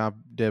strat we kind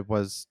of did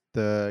was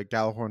the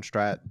Gallahorn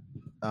strat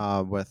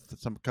with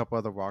some couple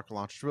other rocket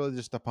launchers, really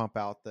just to pump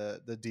out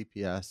the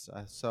DPS.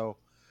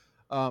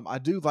 I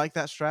do like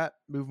that strat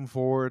moving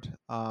forward.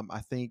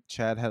 I think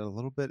Chad had a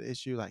little bit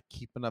issue like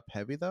keeping up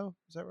heavy though.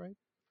 Is that right?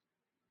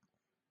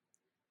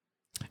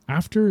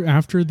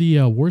 After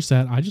the war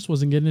set, I just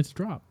wasn't getting it to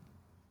drop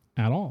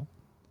at all.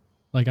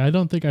 Like I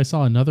don't think I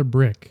saw another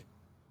brick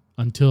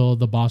until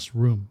the boss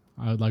room.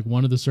 Like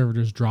one of the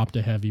servitors dropped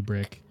a heavy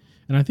brick,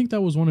 and I think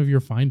that was one of your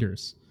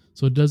finders,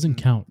 so it doesn't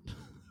count.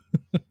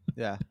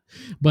 Yeah.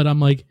 But I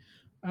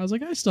was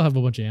like, I still have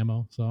a bunch of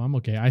ammo, so I'm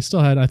okay. I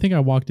think I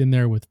walked in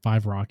there with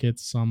 5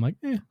 rockets, so I'm like,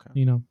 Okay.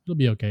 It'll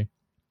be okay.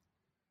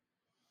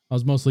 I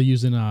was mostly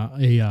using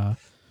a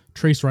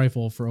trace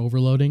rifle for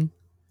overloading,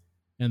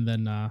 and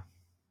then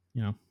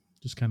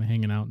just kind of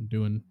hanging out and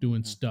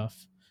doing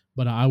stuff.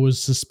 But I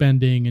was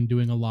suspending and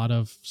doing a lot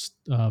of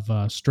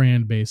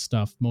strand based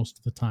stuff most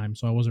of the time,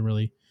 so I wasn't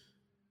really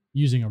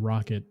using a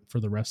rocket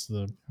for the rest of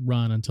the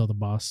run until the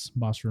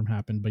boss room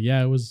happened. But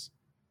yeah, that was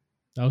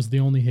the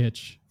only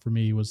hitch for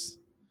me was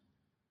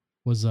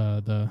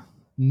the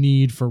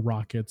need for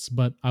rockets.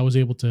 But I was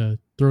able to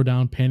throw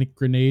down panic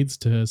grenades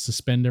to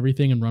suspend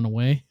everything and run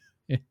away,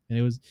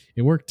 and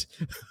it worked.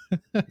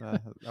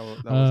 That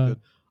was good.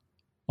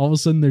 All of a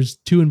sudden, there's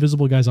 2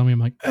 invisible guys on me. I'm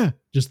like,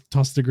 just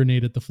tossed the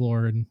grenade at the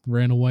floor and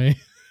ran away.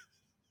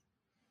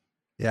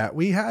 Yeah,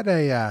 we had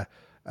a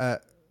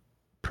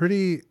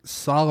pretty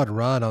solid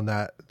run on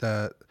that.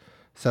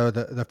 So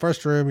the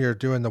first room, you're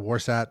doing the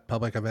Warsat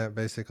public event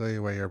basically,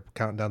 where you're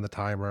counting down the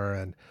timer,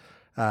 and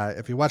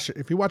if you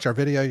watch our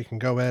video, you can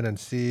go in and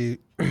see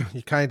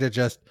you kind of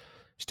just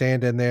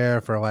stand in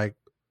there for like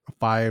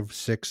 5,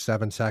 6,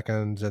 7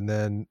 seconds, and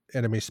then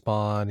enemy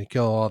spawn. You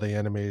kill all the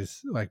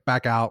enemies, like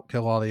back out,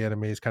 kill all the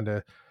enemies, kind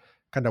of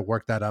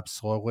work that up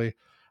slowly.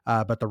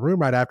 But the room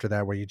right after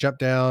that, where you jump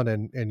down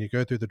and you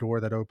go through the door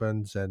that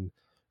opens, and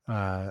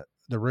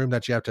the room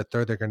that you have to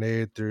throw the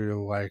grenade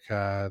through, like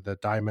the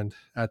diamond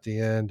at the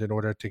end in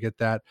order to get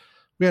that,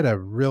 we had a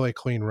really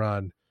clean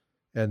run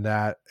in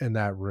that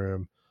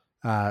room.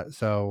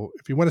 So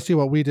if you want to see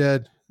what we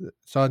did,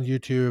 it's on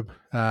YouTube.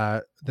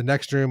 The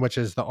next room, which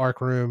is the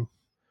arc room,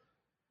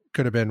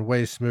 could have been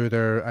way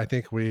smoother. I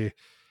think we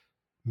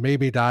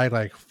maybe died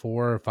like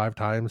 4 or 5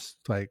 times,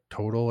 like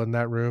total in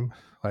that room.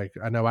 Like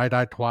I know I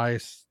died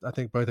twice. I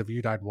think both of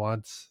you died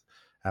once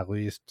at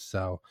least.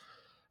 So,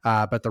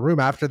 but the room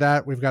after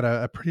that, we've got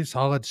a pretty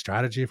solid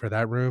strategy for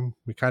that room.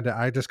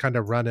 I just kind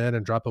of run in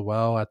and drop a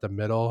well at the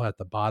middle, at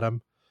the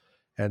bottom,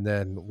 and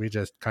then we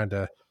just kind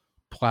of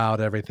plowed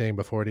everything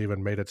before it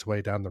even made its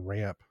way down the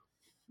ramp.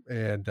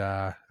 And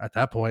at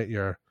that point,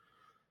 you're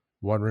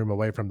one room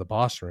away from the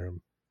boss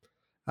room.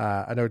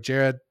 I know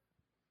Jared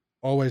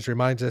always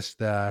reminds us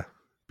to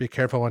be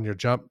careful on your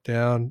jump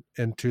down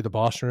into the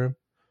boss room,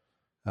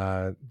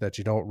 that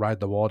you don't ride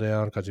the wall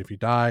down, because if you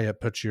die, it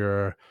puts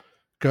your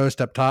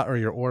ghost up top or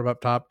your orb up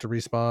top to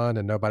respawn,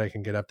 and nobody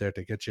can get up there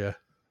to get you.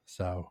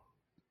 So,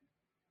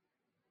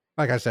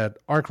 like I said,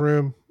 arc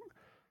room,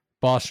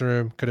 boss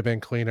room could have been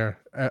cleaner.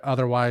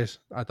 Otherwise,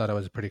 I thought it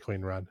was a pretty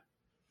clean run.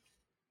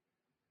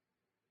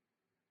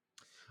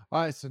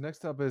 All right, so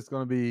next up is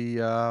going to be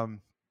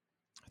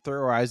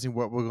theorizing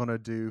what we're going to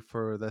do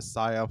for the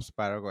PsyOps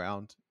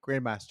Battleground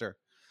Grandmaster.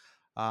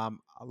 I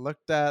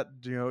looked at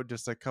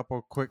just a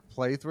couple quick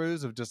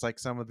playthroughs of just like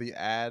some of the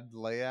ad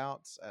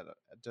layouts, and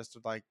just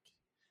like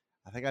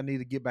I think I need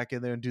to get back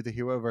in there and do the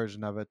hero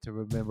version of it to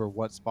remember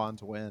what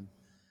spawns when.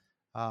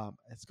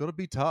 It's going to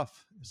be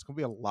tough. It's going to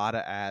be a lot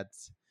of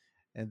ads,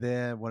 and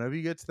then whenever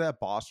you get to that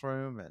boss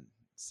room and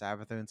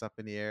Savathun's up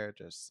in the air,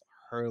 just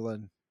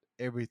hurling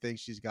everything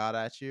she's got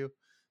at you,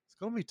 it's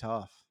going to be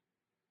tough.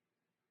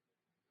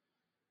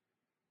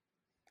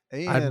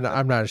 And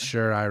I'm not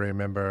sure I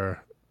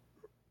remember.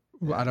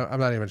 Yeah. I'm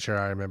not even sure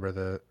I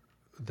remember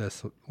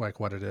this, like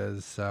what it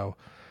is. So,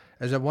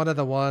 is it one of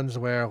the ones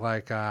where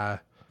like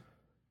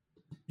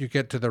you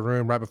get to the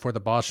room right before the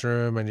boss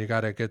room, and you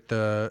got to get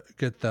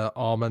the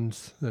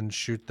almonds and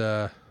shoot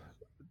the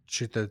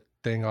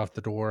thing off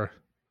the door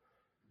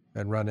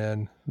and run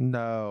in?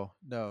 No.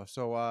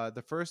 So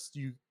the first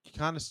you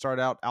kind of start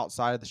out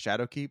outside of the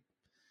Shadow Keep,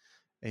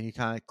 and you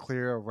kind of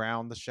clear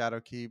around the Shadow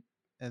Keep,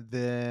 and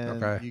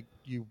then Okay.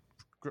 you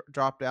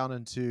drop down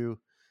into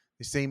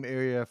the same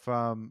area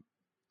from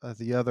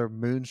the other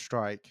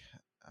Moonstrike.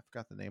 I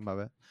forgot the name of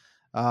it.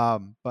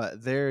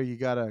 But there you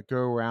gotta go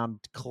around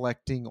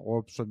collecting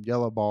orbs from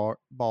yellow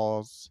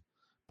bars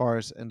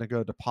and to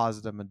go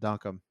deposit them and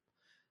dunk them.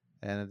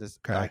 and it is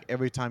Okay. like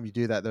every time you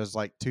do that, there's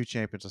like 2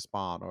 champions to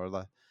spawn,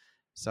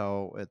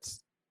 so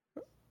it's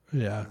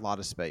Yeah. a lot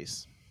of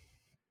space.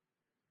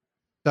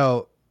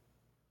 So,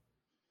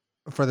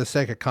 for the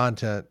sake of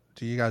content,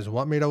 do you guys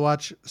want me to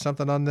watch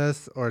something on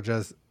this, or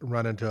just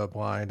run into a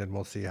blind and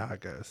we'll see how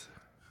it goes?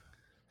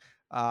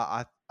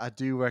 I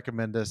do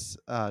recommend us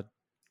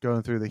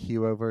going through the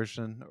hero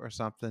version or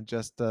something.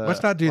 Just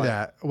Let's not do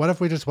that. What if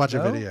we just watch a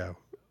No? video?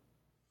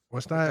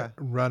 Let's not Okay.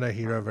 run a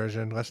hero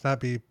version. Let's not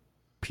be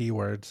P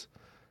words.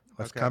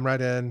 Let's Okay. come right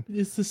in.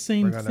 It's the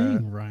same We're gonna-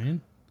 thing,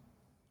 Ryan.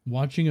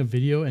 Watching a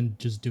video and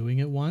just doing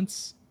it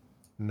once.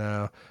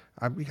 No,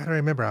 you got to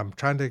remember, I'm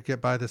trying to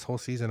get by this whole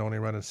season only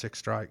running 6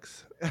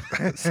 strikes.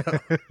 So,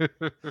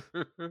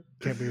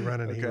 can't be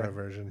running Okay. hero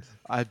versions.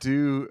 I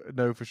do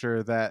know for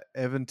sure that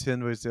even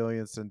 10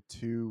 resilience and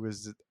 2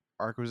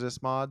 arc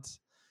resist mods,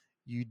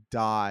 you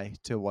die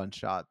to one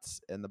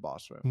shots in the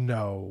boss room.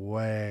 No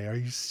way. Are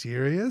you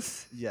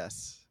serious?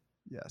 Yes.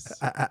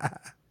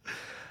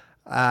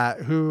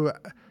 Who?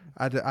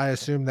 I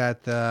assume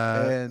that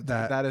And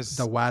that is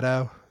the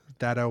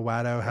Dado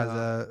Wado has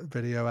a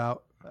video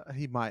out.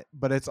 he might,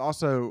 but it's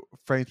also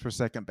frames per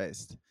second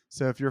based.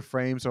 So if your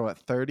frames are at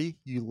 30,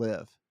 you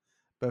live,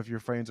 but if your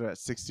frames are at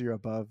 60 or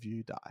above,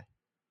 you die.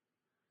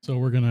 So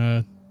we're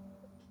gonna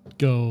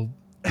go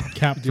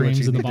cap Do what frames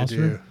you in the need boss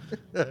to room.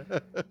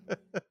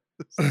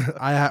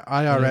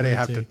 I already it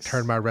have to takes.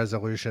 turn my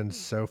resolution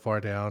so far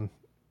down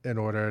in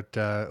order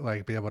to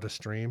like be able to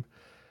stream.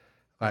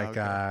 Like,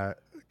 Okay.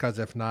 because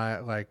if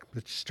not, like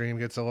the stream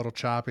gets a little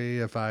choppy.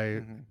 If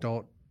I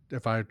Mhm.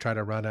 if I try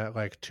to run at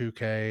like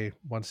 2K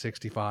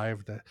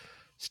 165, the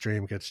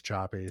stream gets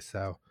choppy.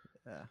 So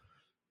Yeah.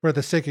 for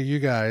the sake of you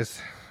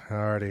guys, I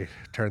already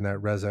turned that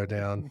reso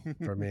down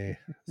for me.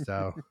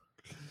 So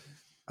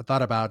I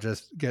thought about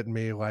just getting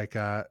me like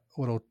a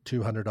little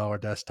 $200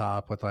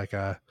 desktop with like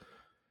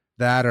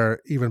that,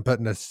 or even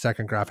putting a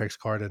second graphics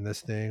card in this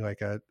thing,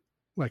 like a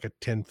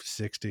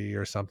 1060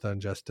 or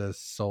something, just to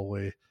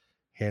solely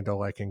handle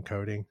like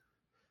encoding.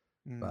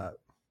 Mm. But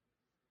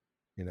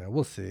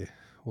we'll see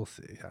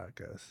how it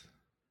goes.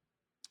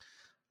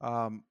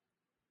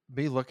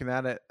 Me looking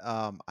at it,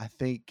 I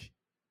think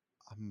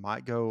I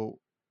might go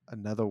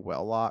another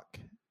well lock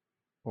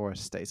or a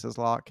stasis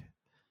lock,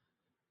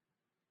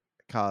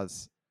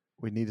 because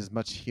we need as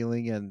much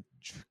healing and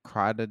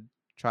try to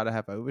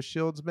have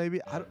overshields. Maybe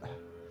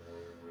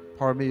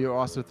part of me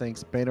also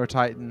thinks Banner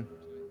Titan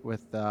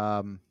with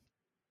Double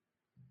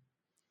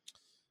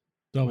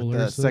with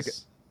the second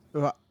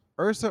Ursus.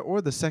 Ursa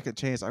or the second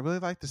chance. I really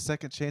like the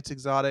second chance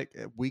exotic.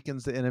 It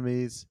weakens the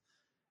enemies.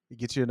 It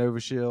gets you an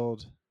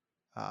overshield.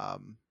 Yeah,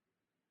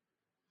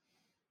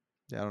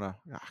 I don't know.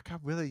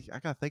 I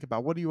gotta think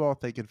about, what are you all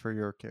thinking for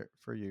your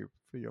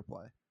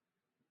play?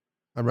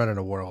 I'm running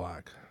a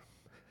warlock.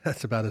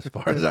 That's about as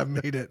far as I've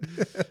made it.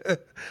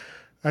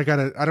 I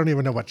don't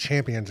even know what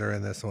champions are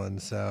in this one,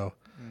 so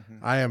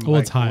I am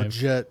Well, it's Hive.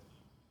 legit.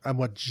 I'm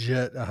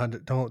legit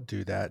 100. Don't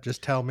do that.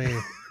 Just tell me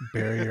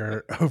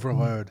barrier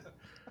overload.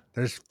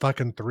 There's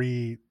fucking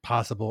 3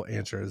 possible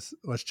answers.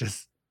 Let's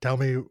just tell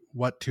me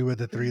what 2 of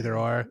the 3 there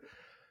are,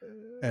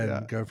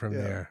 and go from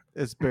there.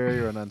 It's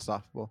barrier and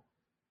unstoppable.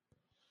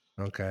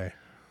 Okay.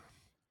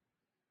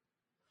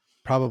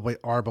 Probably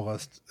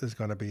Arbalest is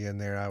going to be in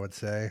there, I would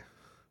say.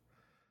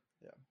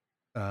 Yeah.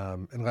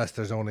 Unless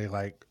there's only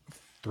like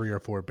 3 or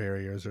 4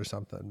 barriers or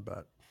something,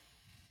 but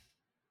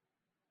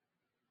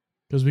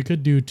Because we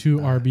could do 2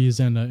 RBs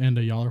and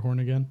a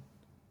Yallarhorn again.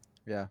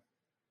 Yeah.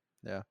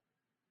 We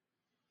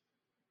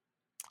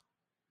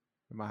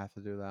might have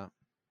to do that.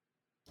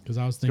 Because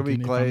I was gonna be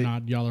thinking if Clay. I'm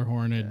not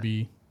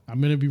Yallarhorn,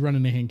 I'm gonna be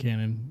running a hand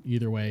cannon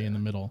either way in the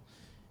middle,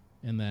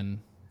 and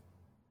then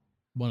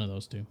one of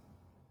those 2.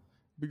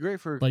 Be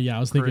great for. But yeah, I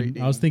was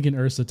thinking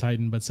Ursa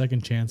Titan, but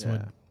second chance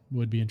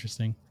would be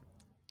interesting.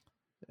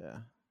 Yeah.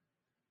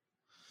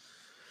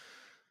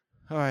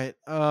 All right.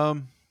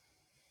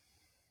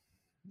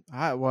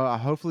 Well,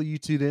 hopefully you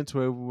tune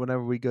into it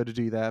whenever we go to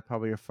do that.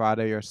 Probably a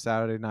Friday or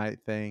Saturday night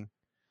thing.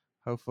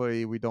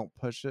 Hopefully we don't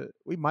push it.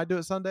 We might do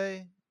it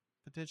Sunday,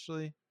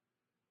 potentially.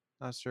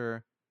 Not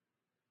sure.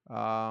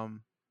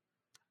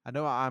 I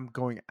know I'm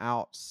going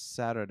out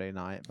Saturday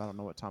night, but I don't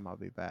know what time I'll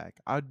be back.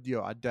 I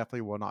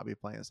definitely will not be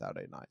playing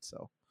Saturday night.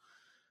 So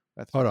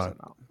that's hold on.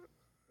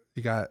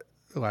 You got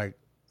like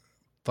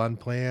fun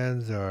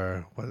plans,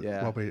 or what?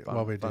 Yeah, what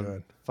we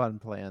doing? Fun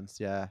plans,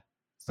 yeah.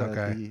 So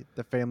Okay.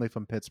 the family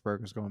from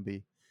Pittsburgh is going to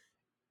be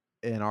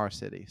in our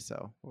city,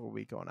 so we'll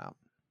be going out.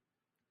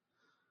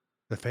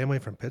 The family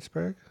from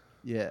Pittsburgh?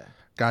 Yeah.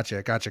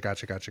 Gotcha. Yeah.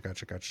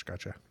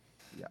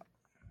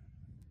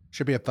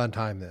 Should be a fun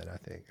time then, I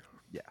think.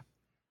 Yeah.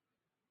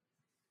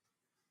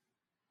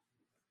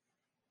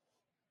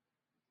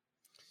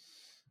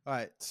 All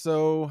right,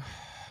 so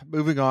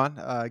moving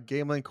on,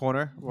 Gambling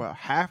Corner. Well,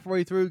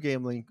 halfway through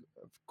Gambling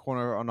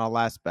Corner on our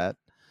last bet,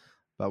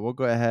 but we'll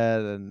go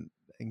ahead and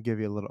give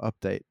you a little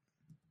update.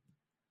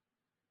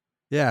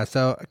 Yeah,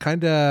 so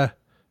kind of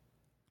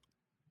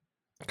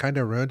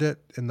ruined it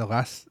in the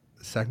last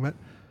segment,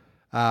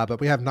 but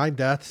we have 9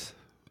 deaths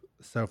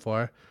so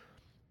far.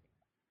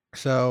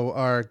 So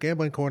our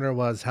gambling corner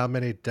was how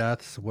many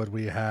deaths would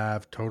we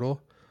have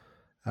total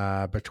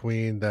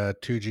between the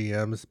two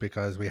GMs,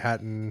 because we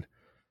hadn't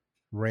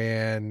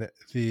ran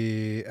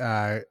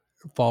the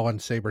Fallen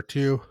Saber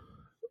 2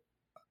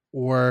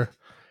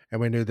 and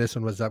we knew this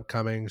one was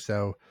upcoming.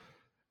 So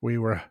we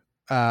were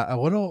a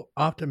little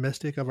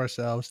optimistic of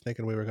ourselves,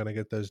 thinking we were going to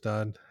get those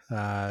done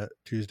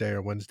Tuesday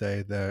or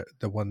Wednesday,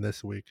 the one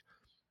this week.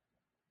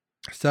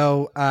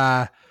 So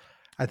I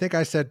think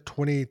I said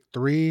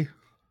 23.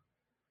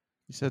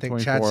 You said I think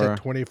 24. Chad said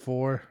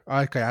 24.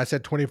 Okay, I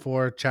said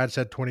 24. Chad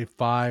said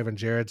 25, and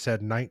Jared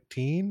said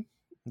 19.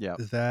 Yeah.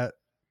 Is that?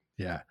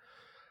 Yeah.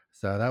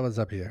 So that was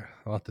up here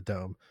off the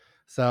dome.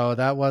 So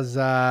that was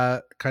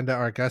kind of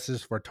our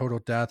guesses for total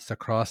deaths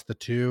across the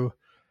two.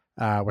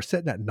 We're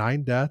sitting at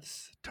 9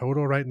 deaths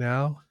total right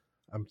now.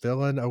 I'm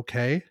feeling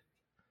okay.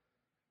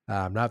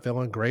 I'm not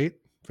feeling great.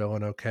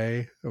 Feeling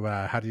okay.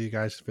 How do you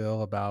guys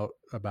feel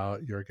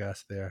about your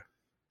guess there?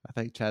 I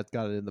think Chad's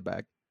got it in the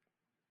bag.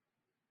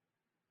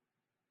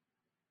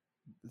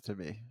 To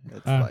me,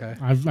 it's like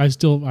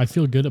Okay. I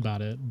feel good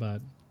about it,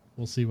 but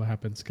we'll see what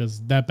happens,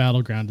 because that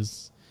battleground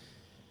is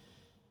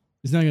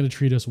not going to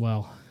treat us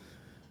well.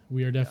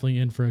 We are definitely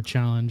in for a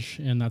challenge,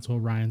 and that's what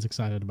Ryan's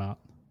excited about.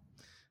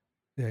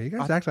 Yeah, you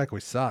guys act like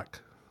we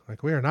suck.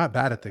 Like we are not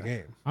bad at the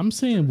game. I'm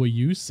saying what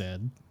you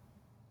said.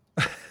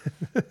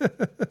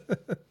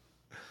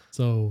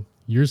 So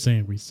you're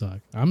saying we suck.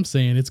 I'm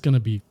saying it's going to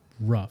be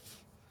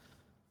rough.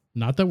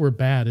 Not that we're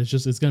bad. It's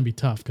just it's going to be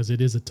tough, because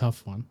it is a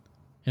tough one.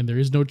 And there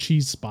is no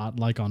cheese spot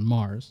like on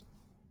Mars,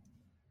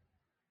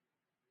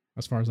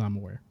 as far as I'm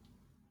aware.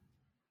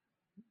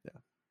 Yeah.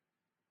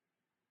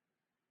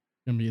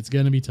 It's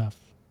going to be tough.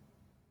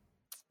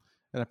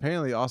 And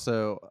apparently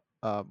also,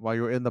 while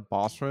you're in the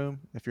boss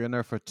room, if you're in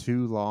there for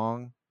too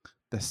long,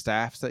 the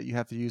staffs that you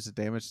have to use to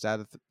damage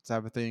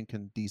Savathun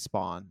can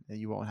despawn, and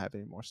you won't have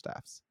any more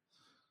staffs.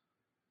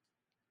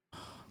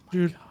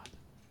 Dude,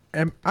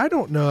 and I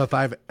don't know if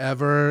I've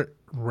ever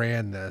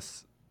ran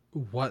this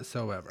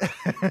whatsoever.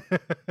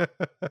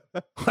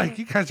 Like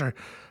you guys are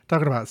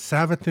talking about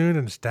Savathun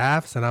and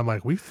staffs, and I'm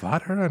like, we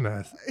fought her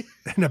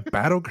in a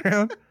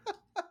battleground.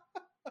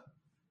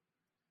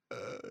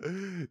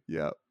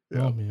 Yep.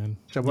 Oh man.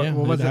 So what Yeah,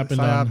 was it? happened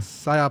on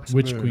Psyops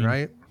Witch Moon, Queen.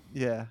 right?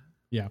 Yeah.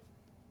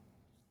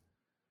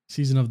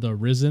 Season of the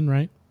Risen,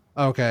 right?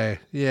 Okay.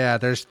 Yeah,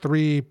 there's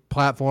 3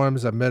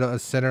 platforms, a middle, a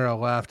center, a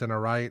left, and a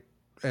right,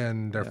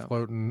 and they're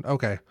floating.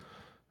 Okay.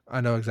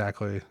 I know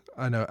exactly.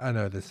 I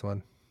know this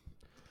one.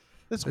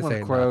 This This one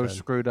ain't Crow nothing.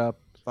 screwed up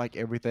like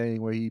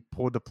everything, where he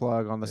pulled the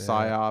plug on the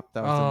psyop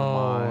that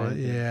was in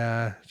the mine.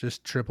 Yeah,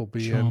 just triple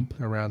being Chump.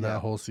 around Yeah. that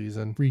whole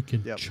season.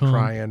 Freaking Yep.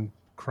 chump.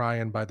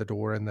 Crying by the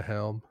door in the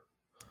helm.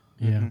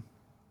 Yeah. Mhm.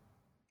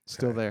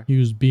 Still there. He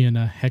was being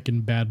a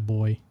heckin' bad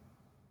boy.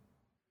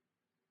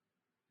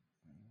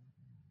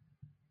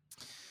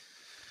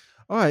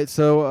 All right,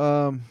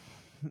 so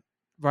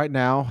right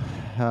now,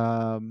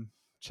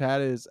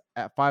 Chad is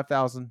at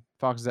 5,000,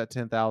 Fox is at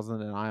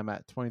 10,000, and I am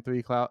at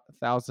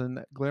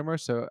 23,000 Glimmer.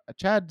 So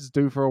Chad's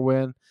due for a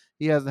win.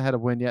 He hasn't had a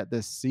win yet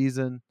this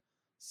season,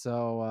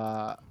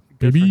 so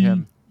good for Baby.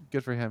 him.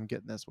 Good for him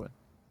getting this win.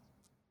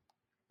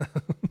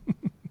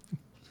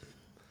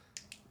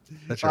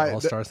 That's your All right,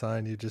 all-star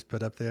sign you just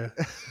put up there.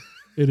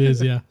 It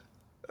is, yeah.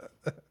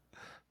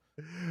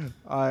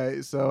 All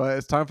right, so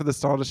it's time for the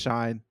star to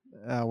shine.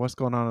 What's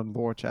going on in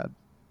lore, Chad?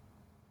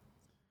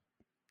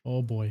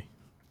 Oh boy.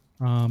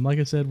 Like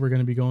I said, we're going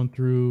to be going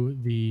through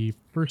the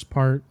first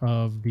part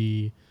of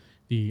the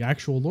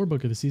actual lore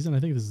book of the season. I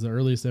think this is the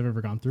earliest I've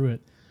ever gone through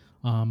it.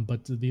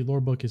 But the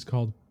lore book is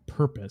called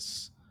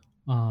Purpose.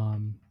 So we're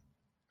going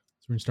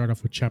to start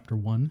off with chapter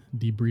 1,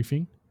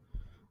 debriefing.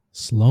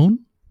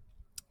 Sloan?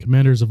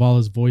 Commander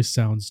Zavala's voice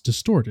sounds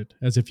distorted,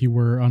 as if he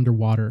were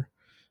underwater.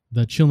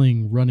 The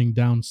chilling running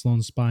down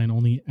Sloan's spine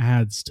only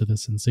adds to the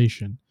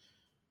sensation.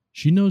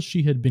 She knows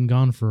she had been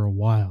gone for a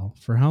while.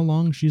 For how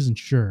long, she isn't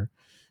sure.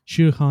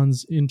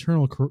 Shirhan's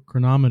internal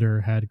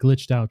chronometer had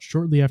glitched out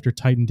shortly after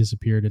Titan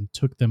disappeared and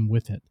took them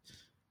with it.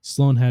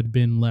 Sloan had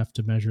been left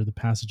to measure the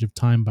passage of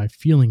time by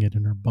feeling it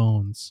in her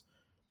bones.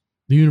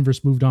 The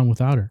universe moved on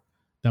without her.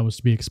 That was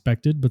to be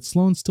expected, but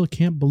Sloan still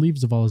can't believe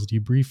Zavala's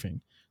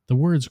debriefing. The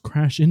words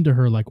crash into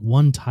her like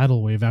one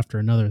tidal wave after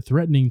another,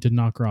 threatening to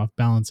knock her off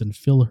balance and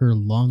fill her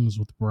lungs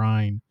with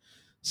brine.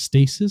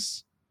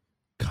 Stasis?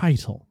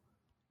 Keitel.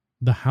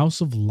 The House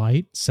of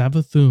Light?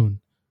 Savathun.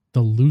 The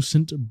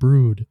Lucent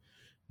Brood.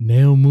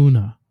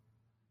 Neomuna.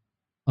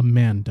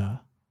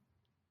 Amanda.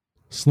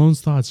 Sloane's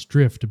thoughts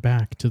drift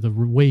back to the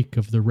wake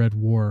of the Red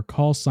War,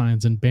 call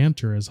signs and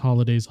banter as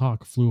Holiday's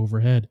hawk flew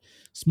overhead,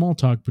 small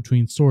talk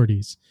between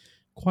sorties,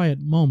 quiet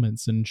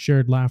moments and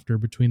shared laughter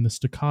between the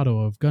staccato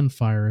of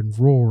gunfire and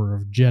roar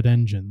of jet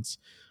engines,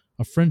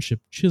 a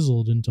friendship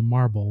chiseled into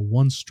marble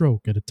one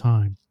stroke at a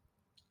time.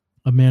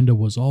 Amanda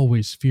was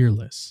always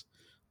fearless,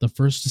 the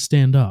first to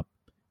stand up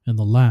and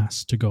the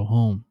last to go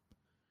home.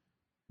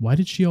 Why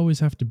did she always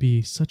have to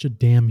be such a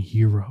damn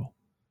hero?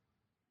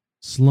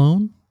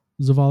 Sloan?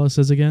 Zavala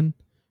says again.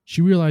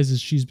 She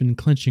realizes she's been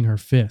clenching her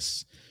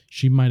fists.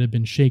 She might have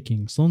been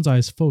shaking. Sloane's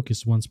eyes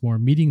focused once more,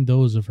 meeting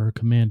those of her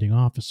commanding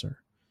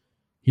officer.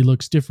 He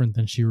looks different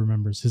than she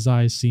remembers. His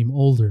eyes seem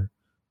older,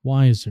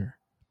 wiser,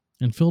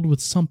 and filled with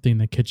something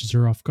that catches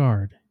her off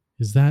guard.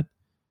 Is that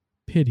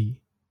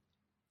pity?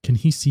 Can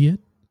he see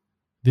it?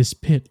 This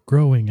pit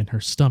growing in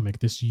her stomach,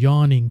 this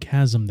yawning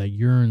chasm that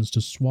yearns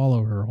to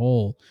swallow her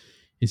whole.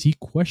 Is he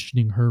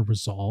questioning her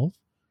resolve,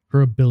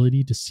 her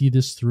ability to see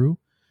this through,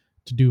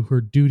 to do her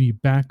duty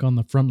back on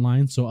the front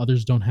line so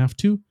others don't have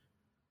to?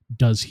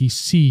 Does he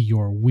see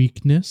your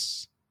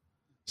weakness?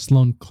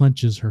 Sloane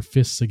clenches her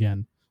fists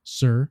again.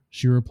 Sir,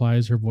 she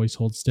replies, her voice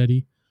holds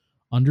steady.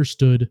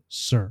 Understood,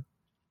 sir.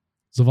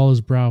 Zavala's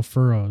brow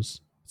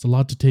furrows. It's a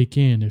lot to take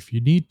in. If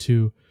you need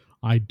to,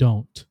 I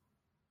don't.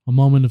 A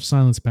moment of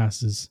silence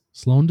passes.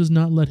 Sloane does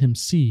not let him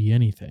see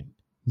anything.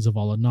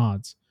 Zavala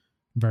nods.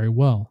 Very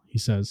well, he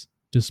says.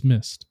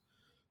 Dismissed.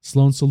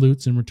 Sloane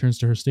salutes and returns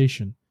to her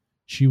station.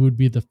 She would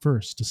be the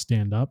first to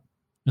stand up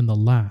and the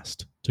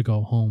last to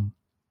go home.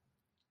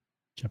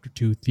 Chapter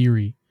 2,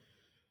 Theory.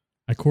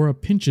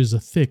 Ikora pinches a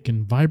thick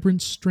and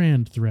vibrant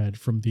strand thread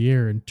from the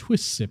air and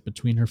twists it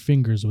between her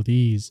fingers with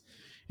ease.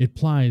 It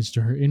plies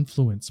to her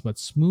influence, but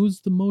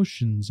smooths the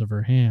motions of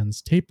her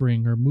hands,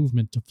 tapering her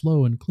movement to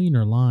flow in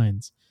cleaner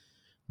lines.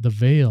 The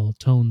veil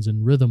tones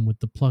in rhythm with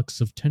the plucks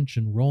of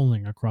tension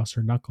rolling across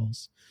her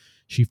knuckles.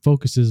 She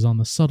focuses on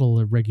the subtle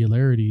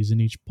irregularities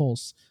in each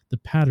pulse, the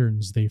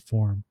patterns they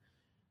form.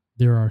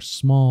 There are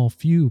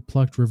few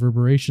plucked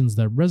reverberations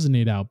that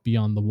resonate out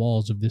beyond the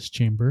walls of this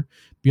chamber,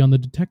 beyond the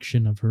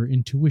detection of her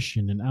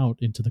intuition and out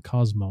into the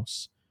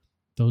cosmos.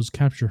 Those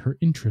capture her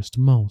interest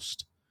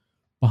most.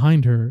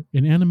 Behind her,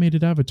 an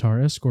animated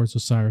avatar escorts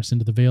Osiris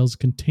into the veil's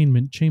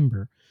containment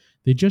chamber.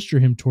 They gesture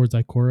him towards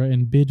Ikora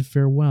and bid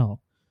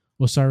farewell.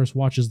 Osiris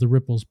watches the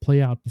ripples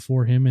play out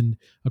before him and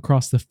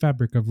across the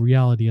fabric of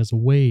reality as a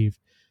wave,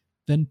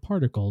 then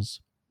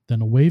particles,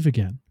 then a wave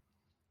again.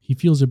 He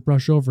feels it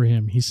brush over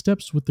him. He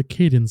steps with the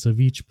cadence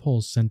of each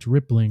pulse sent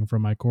rippling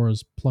from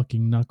Ikora's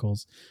plucking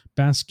knuckles,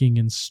 basking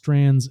in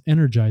Strand's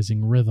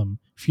energizing rhythm,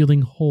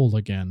 feeling whole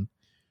again.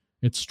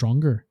 It's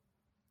stronger.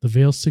 The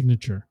veil's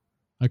signature.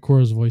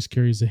 Ikora's voice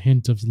carries a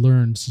hint of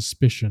learned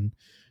suspicion.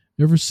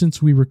 Ever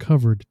since we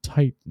recovered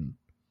Titan.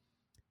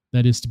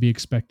 That is to be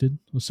expected,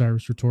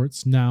 Osiris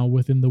retorts, now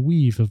within the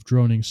weave of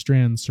droning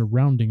strands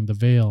surrounding the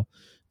veil.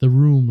 The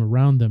room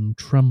around them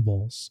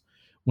trembles.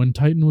 When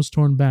Titan was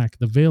torn back,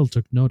 the veil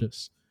took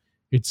notice.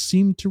 It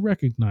seemed to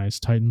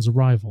recognize Titan's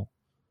arrival.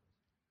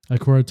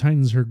 Ikora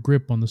tightens her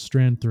grip on the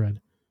strand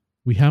thread.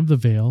 We have the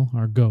veil,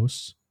 our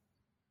ghosts.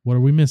 What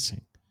are we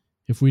missing?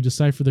 If we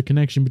decipher the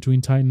connection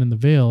between Titan and the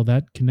veil,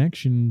 that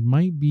connection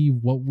might be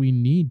what we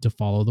need to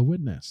follow the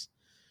witness.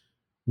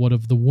 What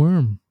of the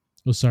worm?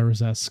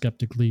 Osiris asks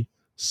skeptically.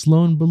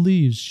 Sloane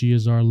believes she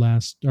is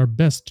our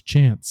best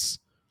chance.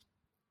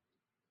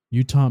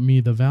 You taught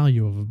me the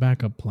value of a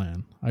backup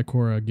plan.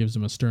 Ikora gives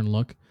him a stern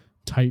look.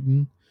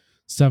 Titan,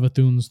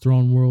 Savathun's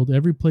throne world,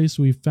 every place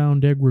we've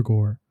found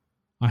egregore.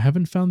 I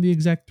haven't found the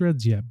exact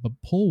threads yet, but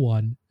pull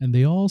one, and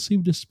they all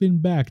seem to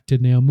spin back to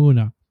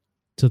Neomuna,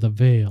 to the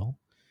veil.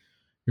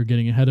 You're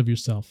getting ahead of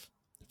yourself,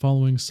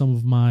 following some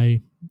of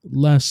my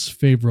less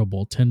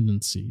favorable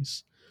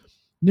tendencies.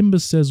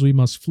 Nimbus says we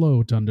must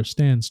flow to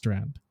understand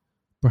Strand.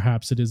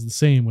 Perhaps it is the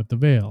same with the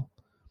veil.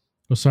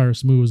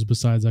 Osiris moves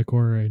beside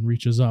Ikora and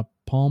reaches up,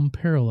 palm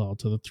parallel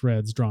to the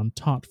threads drawn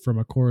taut from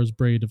Ikora's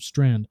braid of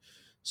strand.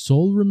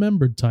 Soul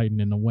remembered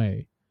Titan in a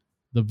way.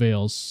 The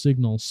veil's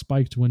signal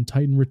spiked when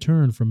Titan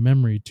returned from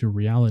memory to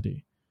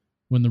reality,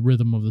 when the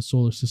rhythm of the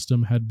solar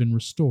system had been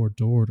restored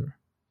to order.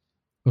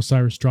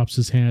 Osiris drops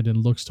his hand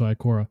and looks to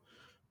Ikora.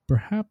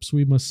 Perhaps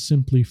we must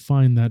simply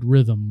find that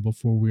rhythm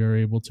before we are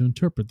able to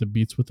interpret the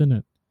beats within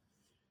it.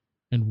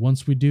 And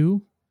once we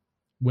do,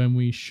 when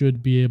we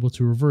should be able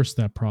to reverse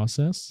that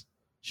process,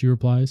 she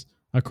replies.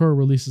 Ikora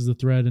releases the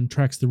thread and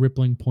tracks the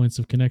rippling points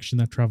of connection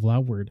that travel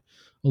outward,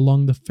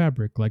 along the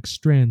fabric like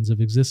strands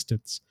of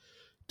existence,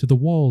 to the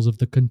walls of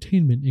the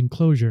containment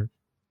enclosure.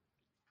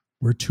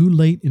 We're too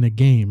late in a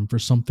game for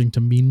something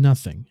to mean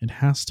nothing. It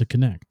has to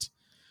connect.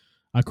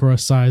 Ikora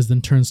sighs,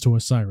 then turns to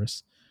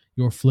Osiris.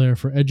 Your flair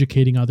for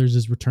educating others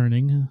is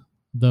returning,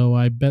 though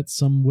I bet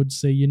some would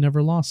say you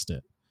never lost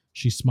it.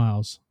 She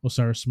smiles.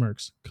 Osiris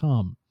smirks.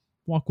 Come,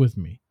 walk with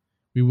me.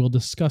 We will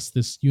discuss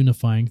this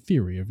unifying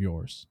theory of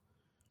yours.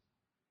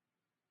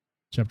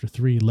 Chapter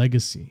 3,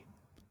 Legacy.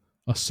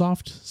 A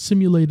soft,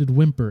 simulated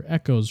whimper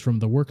echoes from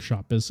the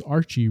workshop as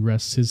Archie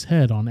rests his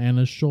head on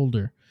Anna's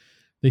shoulder.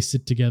 They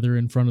sit together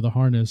in front of the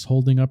harness,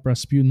 holding up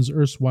Rasputin's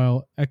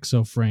erstwhile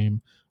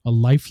exoframe, a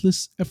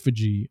lifeless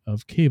effigy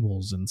of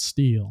cables and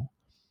steel.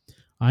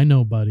 I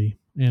know, buddy,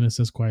 Anna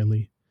says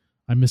quietly.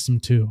 I miss him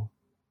too.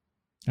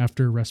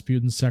 After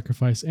Rasputin's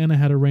sacrifice, Anna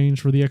had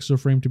arranged for the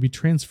exoframe to be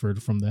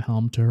transferred from the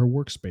helm to her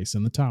workspace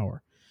in the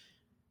tower.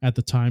 At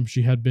the time,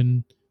 she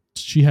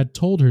had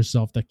told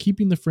herself that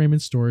keeping the frame in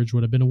storage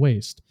would have been a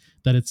waste,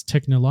 that its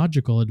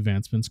technological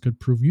advancements could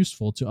prove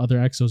useful to other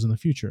exos in the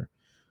future.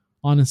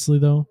 Honestly,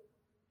 though,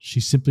 she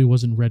simply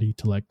wasn't ready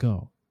to let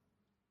go.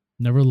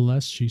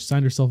 Nevertheless, she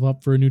signed herself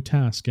up for a new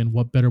task, and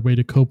what better way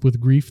to cope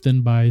with grief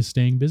than by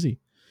staying busy?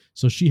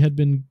 So she had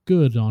been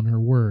good on her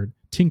word,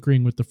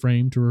 tinkering with the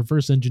frame to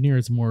reverse engineer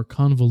its more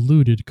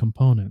convoluted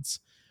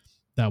components.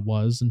 That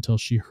was until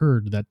she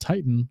heard that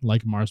Titan,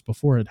 like Mars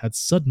before it, had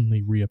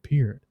suddenly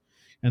reappeared,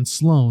 and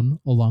Sloane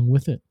along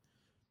with it.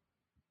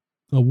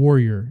 A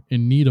warrior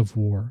in need of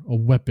war, a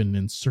weapon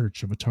in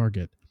search of a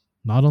target,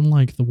 not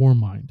unlike the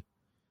Warmind.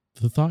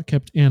 The thought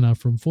kept Anna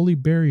from fully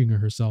burying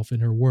herself in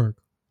her work.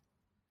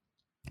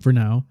 For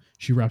now,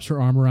 she wraps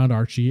her arm around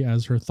Archie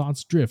as her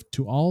thoughts drift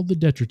to all the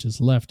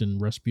detritus left in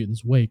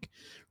Rasputin's wake.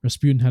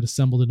 Rasputin had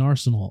assembled an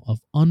arsenal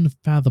of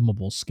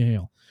unfathomable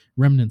scale,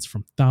 remnants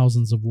from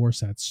thousands of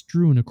warsats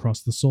strewn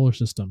across the solar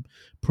system,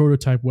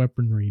 prototype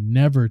weaponry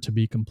never to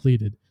be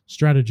completed,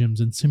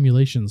 stratagems and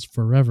simulations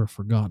forever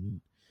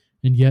forgotten.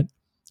 And yet,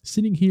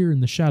 sitting here in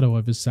the shadow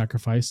of his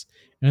sacrifice,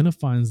 Anna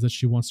finds that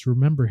she wants to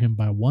remember him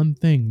by one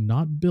thing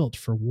not built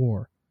for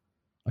war: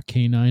 a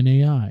canine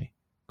AI,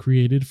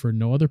 created for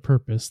no other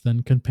purpose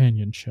than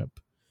companionship,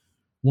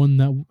 one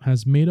that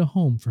has made a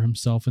home for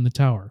himself in the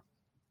tower,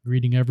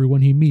 greeting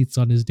everyone he meets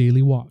on his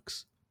daily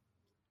walks.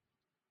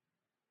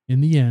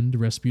 In the end,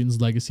 Rasputin's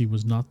legacy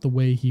was not the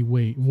war he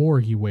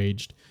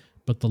waged,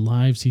 but the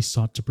lives he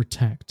sought to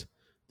protect.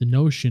 The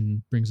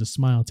notion brings a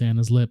smile to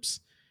Anna's lips.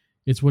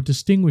 It's what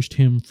distinguished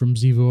him from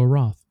Zivo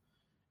Aroth,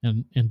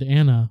 and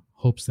Anna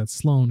hopes that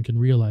Sloane can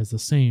realize the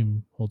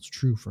same holds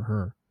true for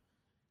her.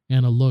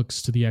 Anna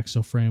looks to the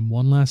exoframe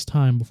one last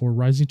time before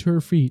rising to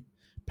her feet,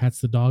 pats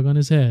the dog on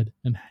his head,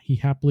 and he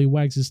happily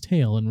wags his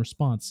tail in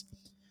response.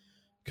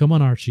 "Come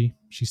on, Archie,"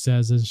 she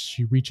says as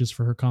she reaches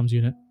for her comms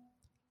unit.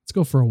 "Let's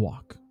go for a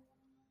walk."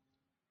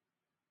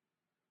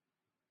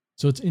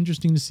 So it's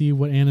interesting to see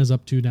what Anna's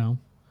up to now,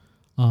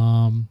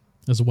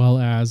 as well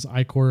as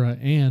Ikora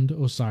and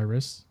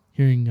Osiris,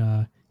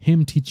 hearing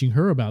him teaching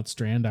her about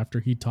Strand after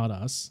he taught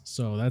us.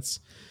 So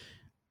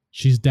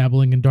she's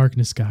dabbling in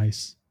darkness,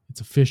 guys.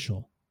 It's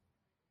official.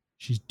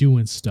 She's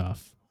doing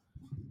stuff.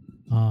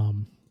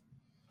 About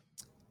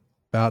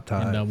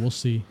time. And we'll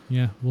see.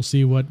 Yeah, we'll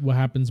see what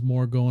happens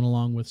more going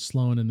along with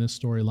Sloane in this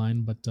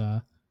storyline. But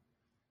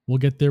we'll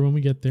get there when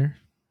we get there.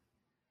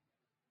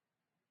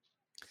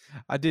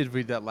 I did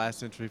read that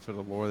last entry for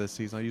the lore this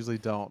season. I usually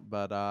don't,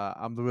 but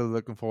I'm really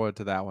looking forward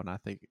to that one. I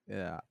think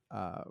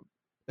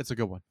it's a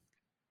good one.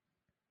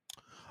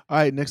 All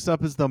right, next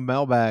up is the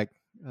mailbag.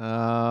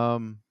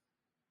 All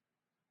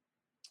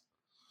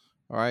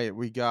right,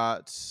 we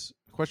got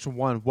question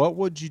 1. What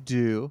would you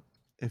do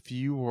if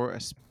you were a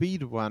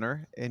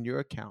speedrunner and your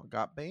account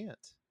got banned?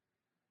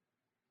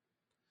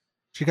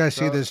 Did you guys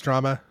see this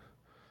drama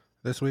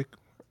this week?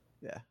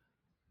 Yeah.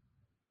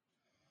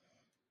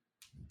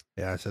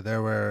 Yeah, so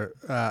there were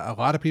a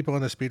lot of people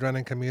in the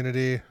speedrunning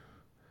community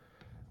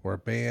were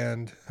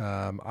banned.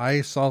 I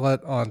saw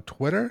it on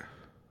Twitter.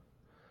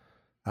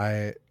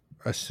 I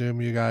assume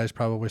you guys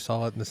probably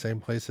saw it in the same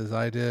place as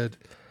I did.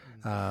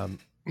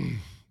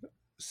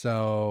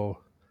 So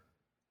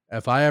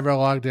if I ever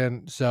logged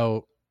in,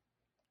 so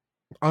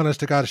honest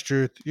to God's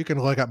truth, you can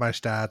look at my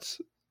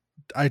stats.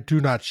 I do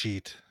not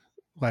cheat.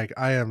 Like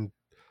I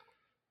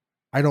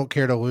don't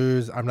care to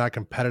lose. I'm not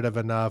competitive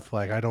enough.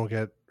 Like I don't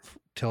get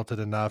tilted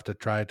enough to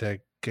try to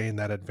gain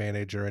that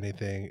advantage or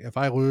anything. If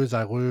I lose,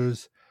 I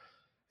lose,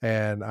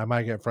 and I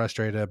might get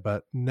frustrated,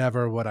 but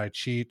never would I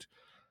cheat.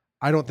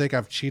 I don't think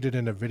I've cheated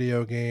in a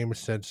video game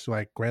since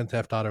like Grand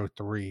Theft Auto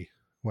 3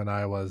 when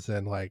I was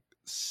in like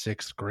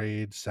 6th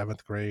grade,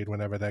 7th grade,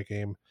 whenever that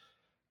game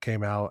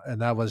came out,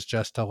 and that was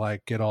just to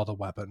like get all the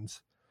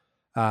weapons.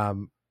 I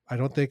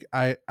don't think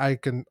I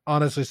can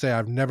honestly say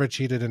I've never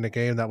cheated in a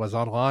game that was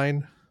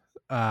online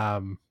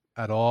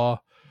at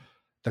all.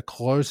 The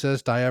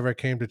closest I ever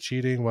came to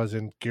cheating was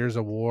in Gears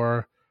of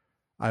War.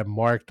 I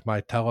marked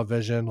my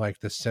television like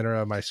the center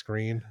of my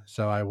screen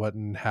so I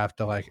wouldn't have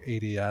to like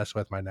ADS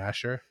with my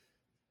Nasher.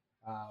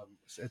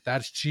 If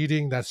that's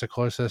cheating, that's the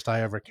closest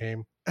I ever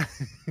came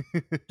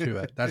to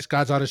it. That's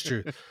God's honest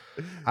truth.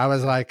 I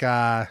was like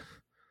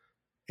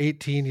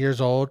 18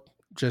 years old,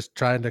 just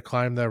trying to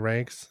climb the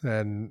ranks,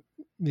 and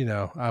you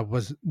know, I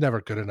was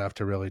never good enough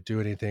to really do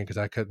anything because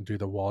I couldn't do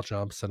the wall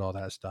jumps and all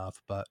that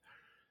stuff. But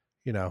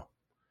you know,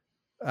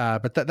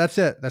 but that's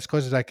it. That's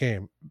close as I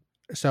came.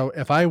 So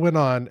if I went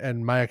on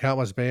and my account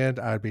was banned,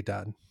 I would be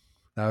done.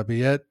 That would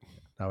be it.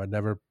 I would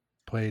never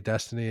play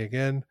Destiny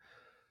again.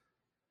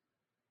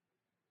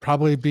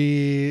 Probably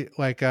be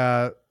like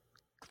a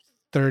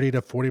 30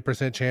 to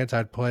 40% chance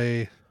I'd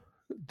play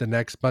the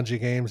next Bungie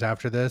games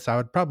after this. I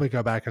would probably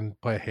go back and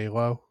play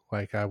Halo.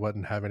 Like I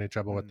wouldn't have any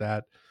trouble with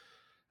that.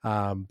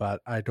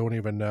 But I don't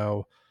even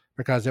know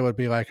because it would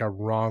be like a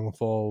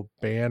wrongful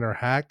ban or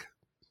hack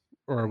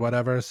or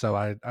whatever. So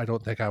I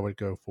don't think I would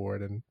go for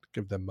it and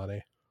give them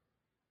money.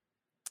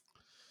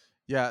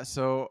 Yeah,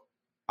 so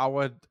I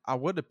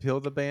would appeal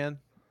the ban,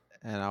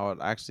 and I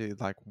would actually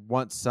like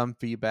want some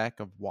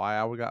feedback of why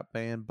I got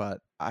banned. But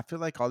I feel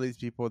like all these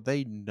people,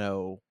 they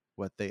know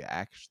what they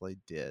actually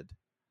did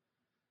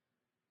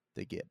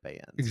to get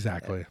banned.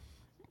 Exactly.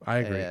 I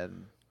agree.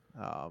 And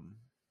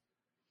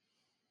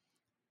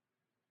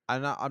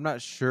I'm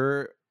not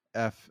sure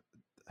if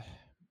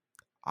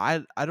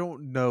I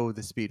don't know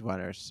the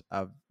speedrunners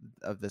of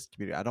this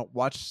community. I don't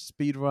watch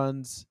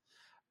speedruns.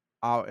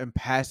 In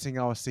passing,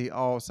 I'll see,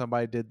 oh,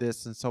 somebody did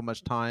this in so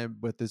much time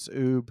with this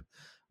oob. I'm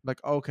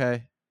like,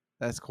 okay,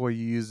 that's cool.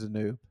 You use a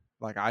noob.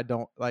 Like, I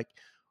don't like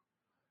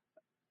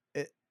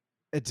it.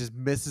 It just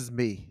misses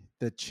me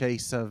the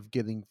chase of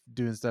doing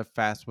stuff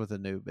fast with a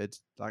noob.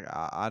 It's like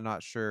I'm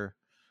not sure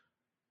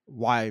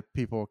why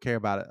people care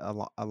about it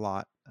a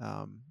lot.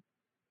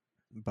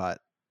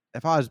 But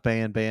if I was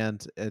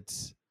banned,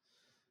 it's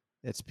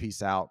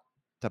peace out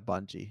to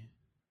Bungie.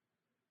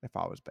 If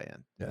I was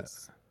banned,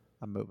 Yes.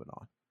 I'm moving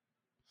on.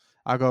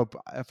 I'll go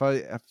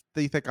if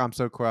they think I'm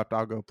so corrupt,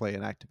 I'll go play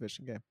an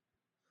Activision game.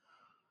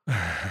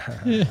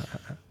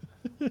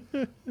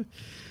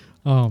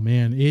 Oh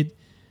man,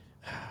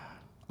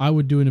 I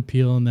would do an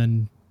appeal and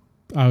then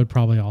I would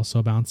probably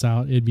also bounce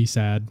out. It'd be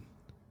sad.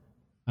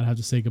 I'd have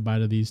to say goodbye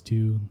to these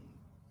two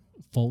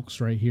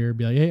folks right here.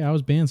 Be like, hey, I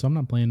was banned, so I'm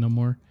not playing no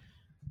more.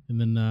 And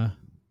then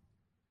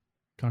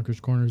Conqueror's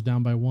Corner is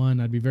down by 1.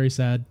 I'd be very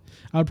sad.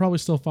 I would probably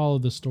still follow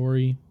the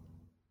story,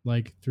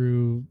 like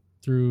through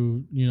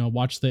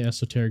watch the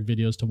esoteric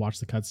videos to watch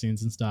the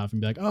cutscenes and stuff,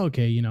 and be like, oh,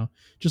 okay,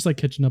 just like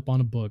catching up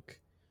on a book.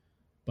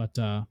 But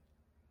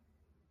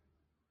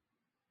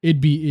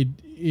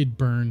it'd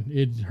burn.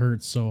 It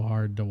hurts so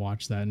hard to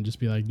watch that and just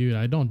be like, dude,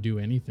 I don't do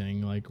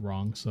anything like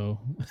wrong, so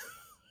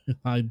it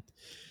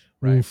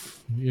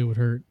would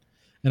hurt.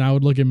 And I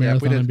would look at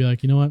Marathon and be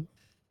like, you know what?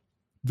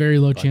 Very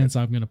low chance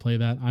I'm going to play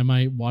that. I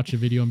might watch a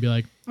video and be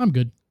like, I'm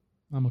good.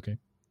 I'm okay.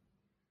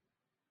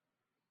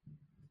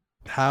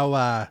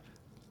 How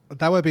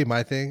that would be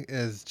my thing,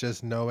 is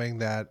just knowing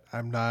that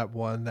I'm not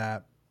one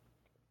that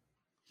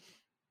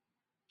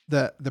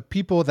the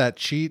people that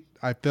cheat,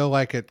 I feel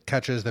like it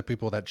catches the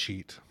people that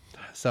cheat.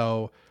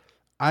 So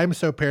I'm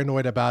so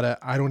paranoid about it.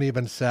 I don't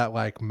even set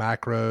like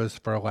macros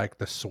for like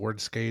the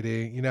sword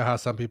skating. You know how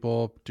some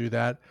people do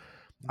that?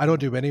 I don't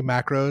do any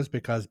macros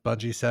because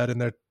Bungie said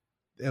in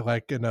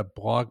a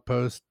blog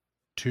post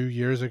 2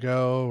 years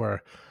ago,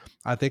 or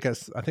I think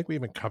we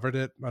even covered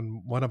it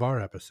on one of our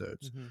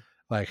episodes. Mm-hmm.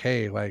 Like,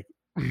 hey, like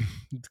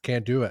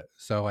can't do it.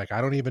 So like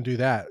I don't even do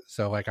that.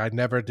 So like I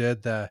never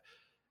did the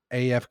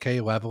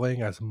AFK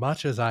leveling as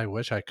much as I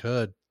wish I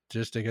could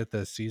just to get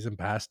the season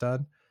pass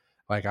done.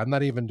 Like I'm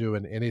not even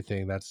doing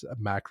anything that's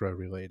macro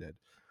related.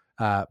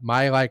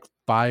 My like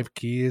 5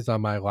 keys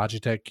on my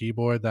Logitech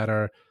keyboard that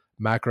are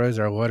macros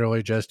are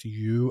literally just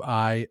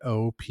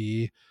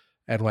UIOP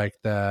and like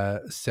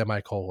the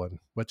semicolon,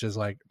 which is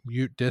like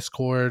mute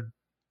Discord,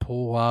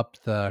 pull up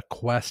the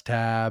quest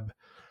tab,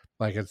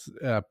 like it's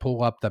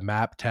pull up the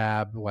map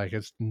tab. Like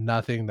it's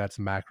nothing that's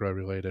macro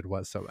related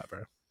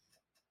whatsoever.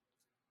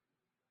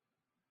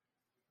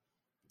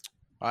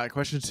 All right,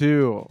 question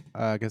 2.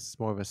 I guess it's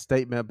more of a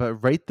statement, but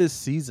rate this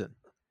season.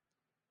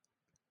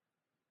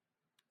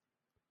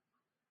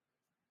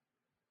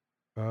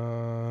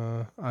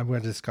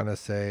 I'm just gonna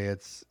say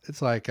it's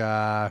like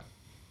it's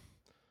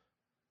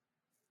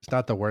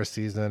not the worst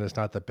season, it's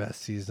not the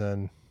best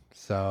season,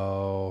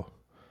 so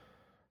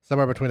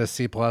somewhere between a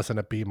C+ and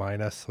a B-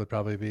 would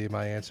probably be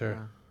my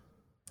answer.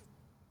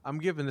 I'm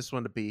giving this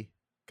one a B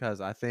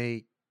because I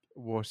think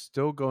we're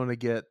still going to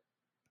get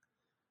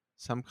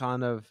some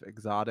kind of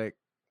exotic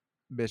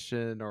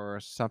mission or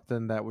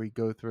something that we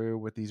go through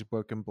with these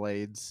broken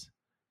blades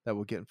that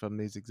we're getting from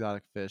these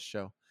exotic fish.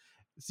 So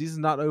the season's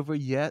not over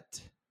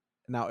yet.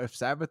 Now, if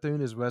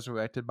Savathun is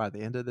resurrected by the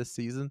end of this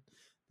season,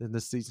 then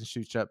this season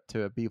shoots up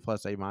to a B+,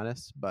 A-.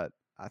 But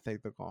I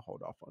think they're going to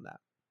hold off on that.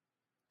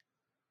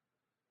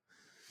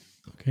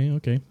 Okay. I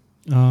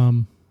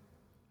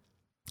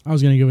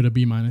was going to give it a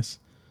B-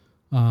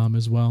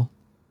 as well.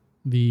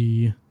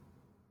 The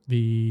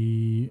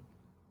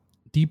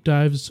deep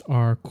dives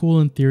are cool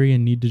in theory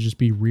and need to just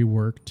be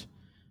reworked.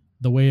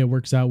 The way it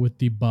works out with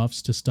the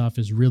buffs to stuff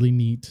is really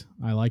neat.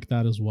 I like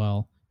that as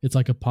well. It's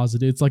like a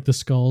positive. It's like the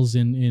skulls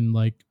in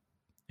like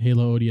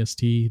Halo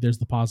ODST. There's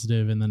the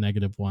positive and the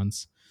negative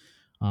ones.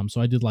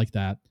 So I did like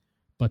that.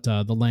 But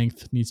the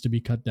length needs to be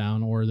cut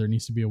down, or there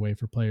needs to be a way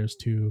for players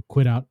to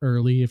quit out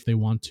early if they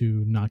want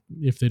to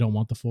if they don't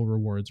want the full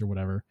rewards or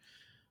whatever.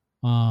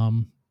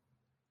 The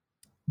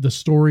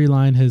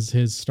storyline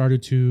has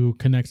started to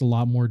connect a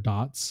lot more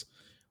dots.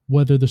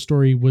 Whether the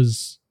story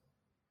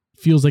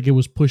feels like it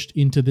was pushed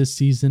into this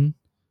season,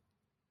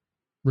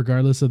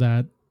 regardless of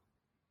that,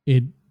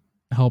 it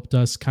helped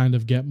us kind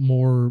of get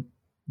more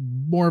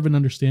of an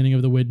understanding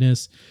of the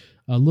witness,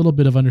 a little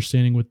bit of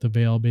understanding with the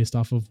veil based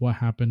off of what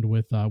happened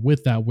with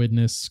that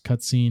witness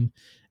cutscene,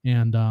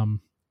 and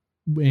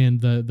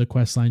the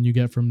quest line you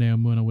get from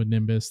Neomuna with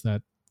Nimbus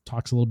that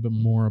talks a little bit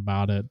more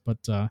about it. But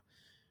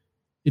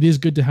it is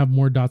good to have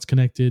more dots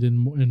connected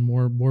and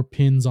more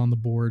pins on the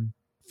board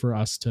for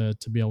us to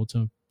be able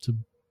to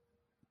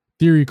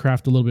theory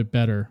craft a little bit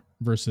better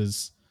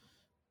versus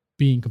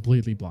being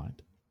completely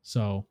blind.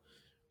 So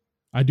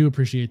I do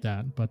appreciate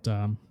that, but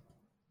the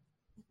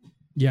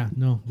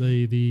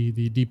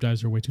deep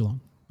dives are way too long.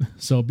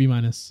 So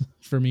B-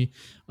 for me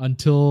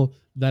until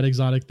that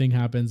exotic thing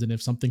happens, and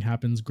if something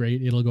happens,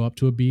 great, it'll go up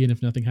to a B, and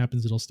if nothing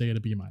happens, it'll stay at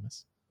a B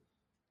minus.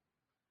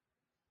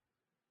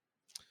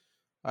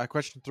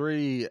 Question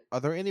 3. Are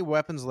there any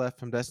weapons left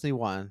from Destiny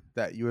 1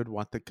 that you would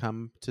want to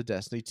come to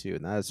Destiny 2?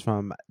 And that is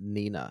from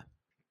Nina.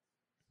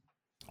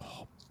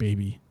 Oh,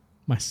 baby.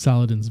 My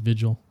Saladin's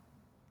Vigil.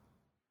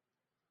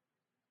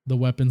 The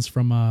weapons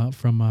from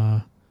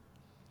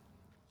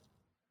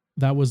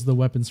that was the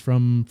weapons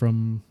from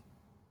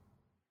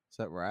Is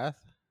that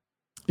Wrath?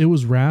 it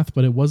was Wrath,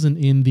 but it wasn't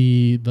in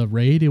the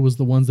raid. It was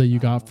the ones that you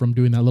got from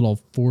doing that little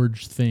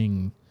forge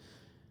thing.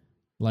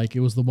 Like,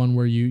 it was the one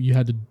where you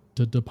had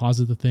to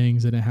deposit the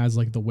things, and it has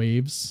like the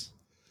waves.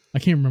 I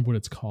can't remember what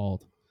it's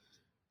called.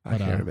 I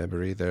can't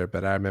remember either,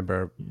 but I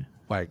remember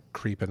like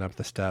creeping up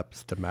the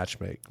steps to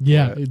matchmake.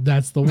 Yeah,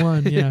 that's the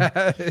one.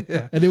 Yeah.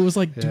 Yeah. And it was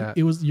like,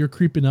 you're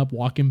creeping up,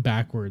 walking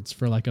backwards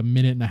for like a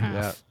minute and a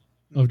half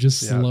of just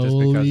slowly.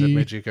 Just because it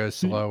made you go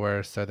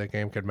slower so the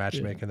game could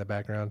matchmake in the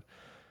background.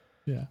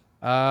 Yeah.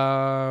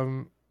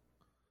 I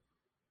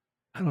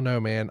don't know,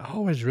 man. I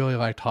always really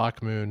liked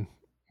Hawkmoon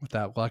with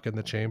that luck in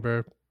the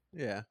chamber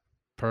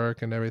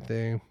perk and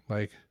everything.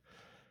 Like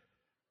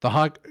the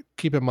Hawk,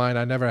 keep in mind,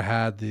 I never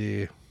had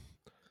the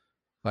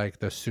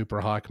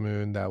super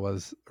Hawkmoon that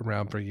was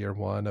around for year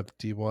 1 of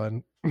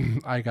D1.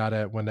 I got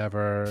it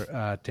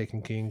whenever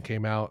Taken King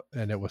came out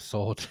and it was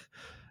sold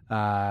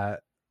there.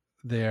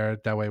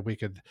 That way we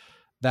could,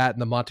 that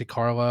and the Monte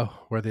Carlo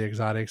were the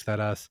exotics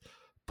that us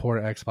poor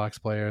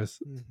Xbox players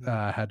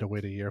had to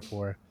wait a year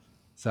for.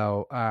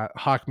 So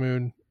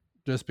Hawkmoon,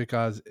 just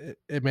because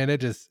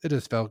it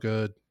just felt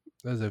good.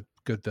 It was a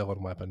good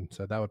villain weapon.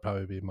 So that would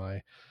probably be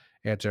my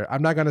answer.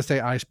 I'm not going to say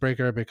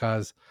Icebreaker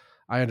because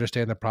I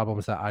understand the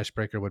problems that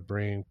Icebreaker would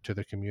bring to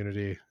the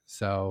community.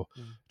 So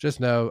just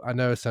know, I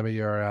know some of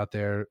you are out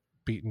there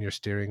beating your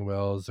steering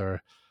wheels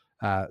or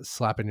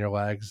slapping your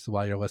legs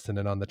while you're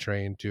listening on the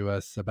train to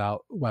us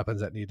about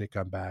weapons that need to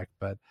come back.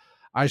 But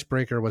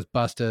Icebreaker was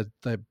busted.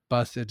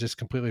 It just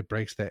completely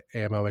breaks the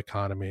ammo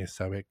economy,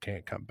 so it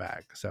can't come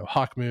back. So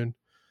Hawkmoon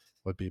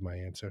would be my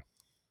answer.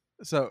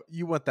 So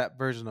you want that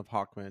version of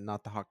Hawkmoon,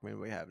 not the Hawkmoon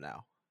we have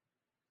now?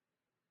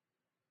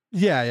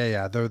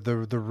 Yeah.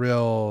 The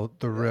real.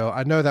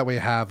 I know that we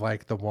have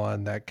like the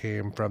one that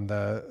came from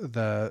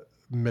the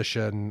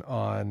mission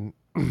on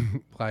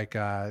like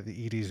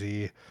the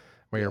EDZ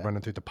where you're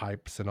running through the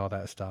pipes and all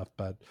that stuff.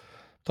 But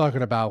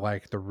talking about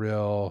like the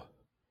real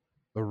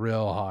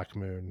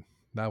Hawkmoon,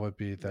 that would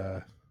be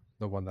the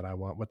one that I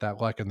want with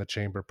that luck in the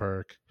chamber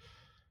perk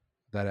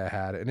that it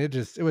had, and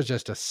it was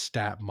just a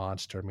stat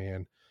monster,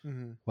 man.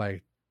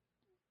 Like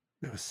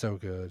it was so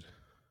good.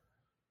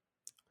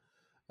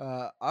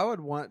 I would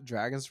want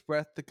Dragon's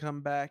Breath to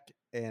come back,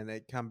 and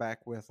it come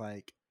back with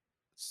like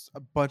a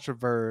bunch of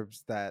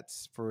verbs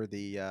that's for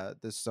the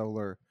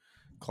solar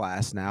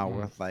class now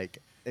with like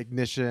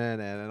ignition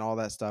and all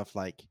that stuff.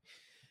 Like,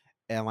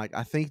 and like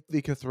I think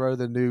they could throw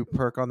the new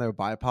perk on their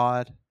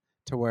bipod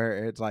to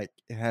where it's like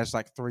it has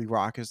like 3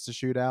 rockets to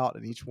shoot out,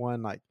 and each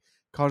one like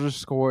causes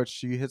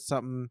scorch. You hit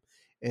something,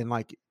 and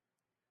like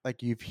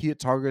you've hit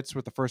targets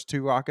with the first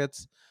 2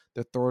 rockets.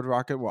 The third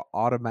rocket will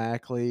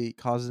automatically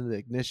cause an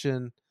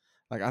ignition.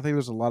 Like, I think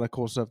there's a lot of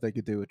cool stuff they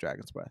could do with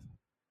Dragon's Breath.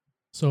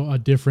 So a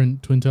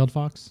different twin-tailed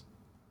fox?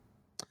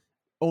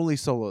 Only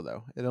solo,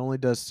 though. It only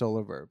does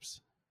solo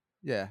verbs.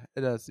 Yeah,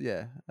 it does.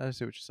 Yeah, I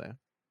see what you're saying.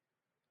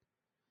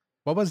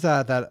 What was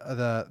that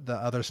the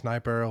other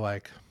sniper,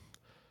 like,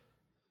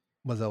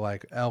 was it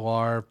like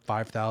LR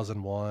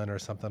 5001 or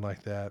something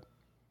like that?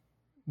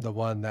 The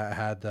one that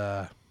had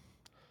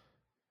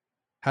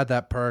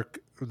that perk,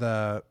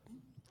 the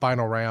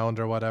final round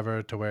or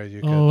whatever, to where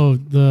you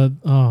could...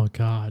 Oh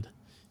God,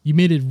 you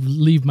made it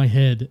leave my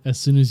head as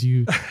soon as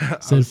you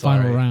said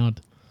final round.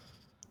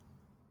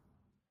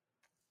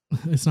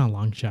 It's not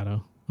Long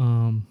Shadow.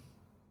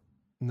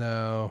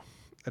 No,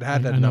 it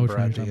had that number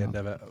at the end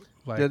of it,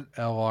 like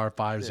LR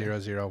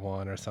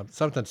 5001 or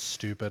something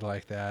stupid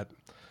like that.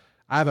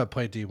 I haven't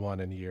played D1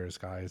 in years,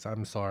 guys.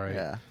 I'm sorry.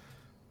 Yeah,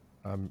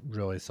 I'm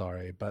really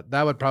sorry, but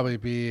that would probably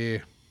be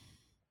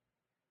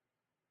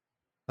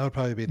the other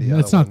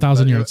That's not one.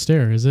 1,000-Yard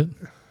Stare, is it?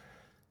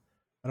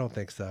 I don't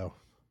think so.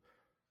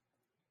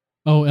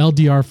 Oh,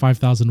 LDR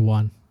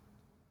 5001.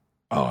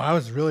 Oh, I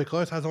was really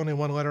close. I was only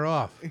 1 letter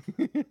off.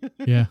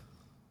 Yeah.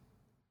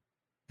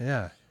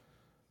 Yeah.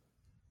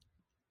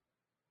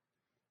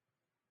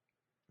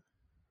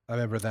 I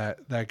remember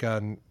that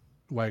gun,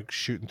 like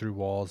shooting through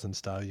walls and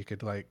stuff. You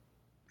could like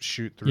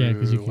shoot through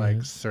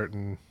like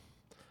certain.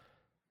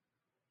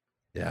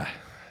 Yeah,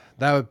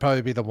 that would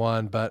probably be the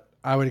one, but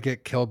I would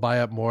get killed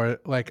by it more.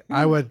 Like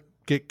I would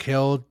get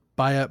killed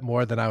by it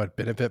more than I would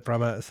benefit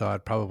from it, so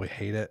I'd probably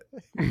hate it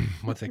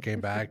once it came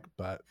back.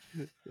 But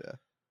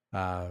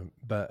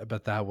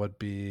but that would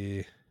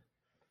be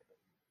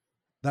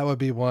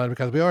one,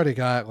 because we already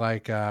got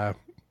like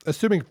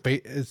assuming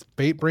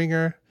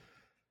Fatebringer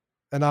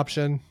an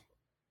option.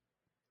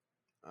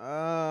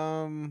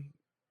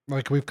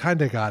 Like we've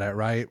kind of got it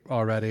right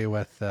already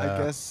with I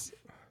guess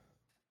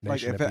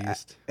Like Nation of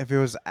Beast. if it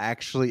was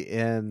actually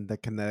in the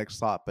kinetic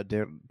slot, but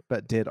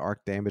did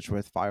arc damage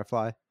with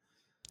Firefly.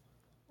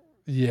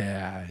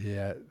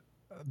 Yeah.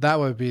 That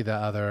would be the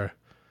other.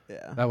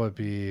 Yeah, That would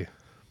be.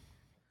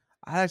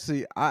 I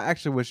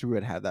actually wish we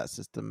would have that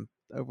system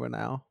over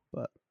now,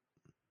 but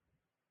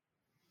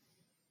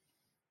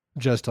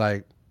Just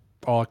like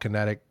all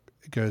kinetic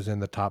goes in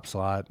the top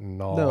slot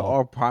and all. no,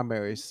 all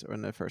primaries are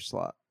in the first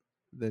slot.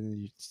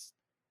 Then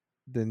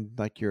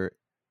like your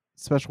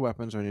special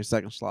weapons are in your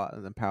second slot,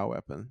 and then power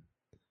weapon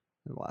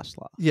in the last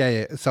slot.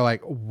 Yeah. So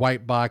like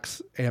white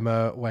box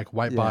ammo, like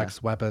white Yeah.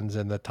 box weapons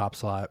in the top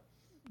slot,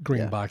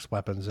 green Yeah. box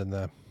weapons in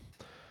the.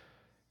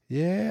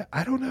 Yeah,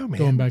 I don't know, man.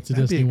 Going back to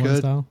That'd be Destiny a 1 good-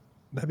 style.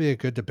 That'd be a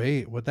good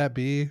debate. Would that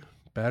be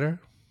better?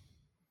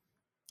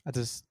 I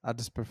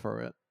just prefer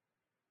it.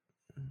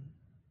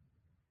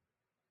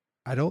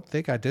 I don't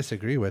think I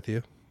disagree with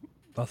you.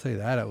 I'll say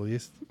that at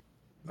least.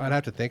 I'd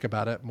have to think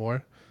about it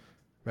more.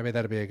 Maybe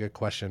that'd be a good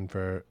question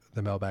for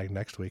the mailbag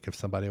next week if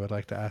somebody would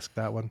like to ask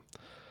that one.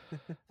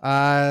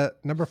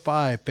 Number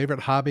 5, favorite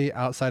hobby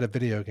outside of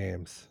video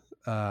games.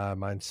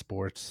 Mine's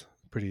sports.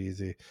 Pretty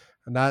easy.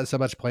 I'm not so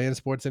much playing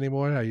sports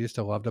anymore. I used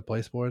to love to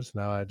play sports.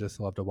 Now I just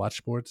love to watch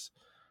sports.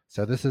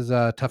 So this is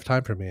a tough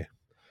time for me.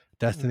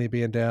 Destiny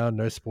being down,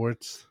 no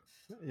sports.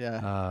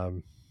 Yeah.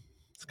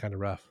 It's kind of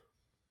rough.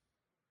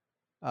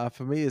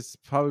 For me, it's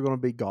probably going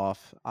to be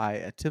golf. I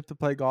attempt to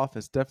play golf.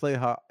 It's definitely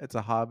it's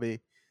a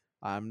hobby.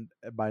 I'm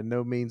by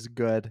no means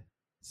good,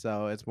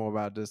 so it's more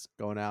about just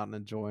going out and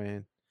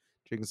enjoying,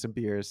 drinking some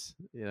beers.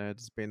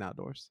 Just being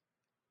outdoors.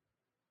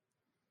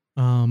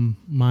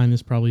 Mine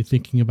is probably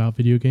thinking about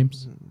video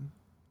games.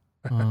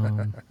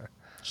 Mhm.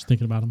 Just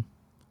thinking about them.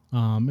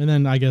 And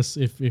then I guess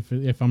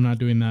if I'm not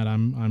doing that,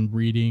 I'm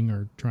reading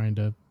or trying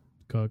to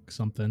cook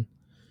something.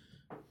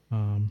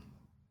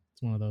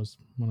 It's one of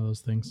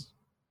those things.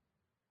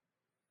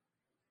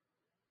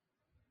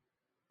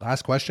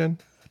 Last question: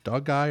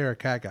 dog guy or a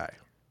cat guy?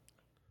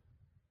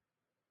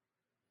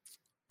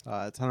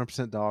 It's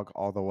 100% dog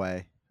all the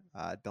way.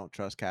 Don't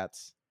trust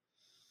cats.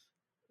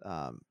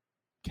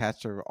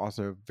 Cats are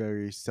also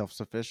very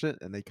self-sufficient,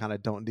 and they kind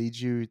of don't need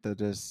you.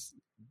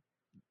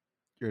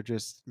 You're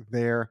just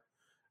there.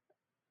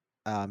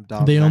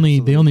 Dogs They only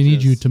absolutely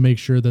need you just- to make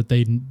sure that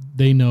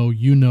they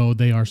know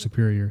they are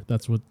superior.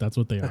 That's what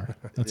they are.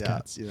 That's yeah,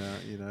 cats.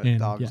 And,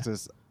 dogs yeah.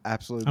 just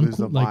absolutely I'm lose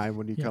their cool, like, mind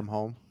when you yeah. come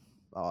home.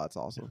 Oh, that's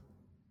awesome.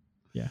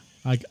 Yeah,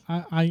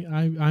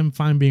 I'm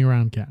fine being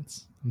around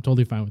cats. I'm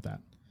totally fine with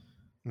that.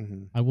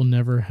 Mm-hmm. I will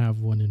never have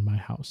one in my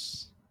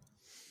house.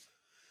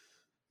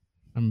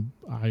 I'm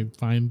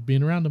fine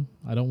being around them.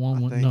 I don't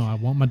want one. No, I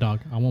want my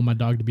dog. I want my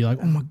dog to be like,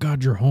 "Oh my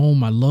God, you're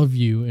home. I love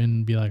you,"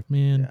 and be like,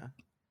 "Man, Yeah.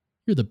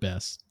 you're the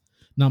best."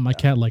 Not my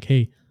cat. Like,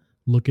 "Hey,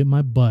 look at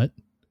my butt.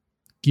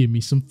 Give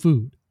me some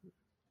food."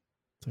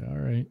 It's like, all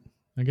right.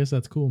 I guess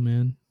that's cool,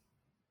 man.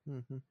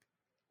 Mm-hmm.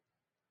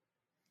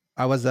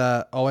 I was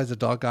always a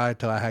dog guy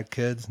till I had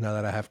kids. Now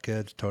that I have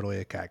kids, totally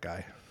a cat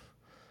guy.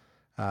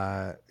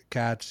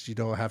 Cats, you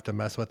don't have to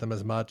mess with them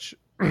as much.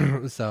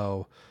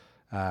 So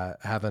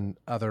having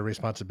other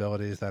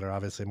responsibilities that are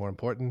obviously more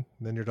important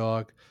than your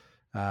dog,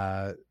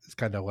 it's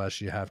kind of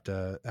less you have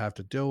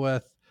to deal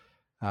with.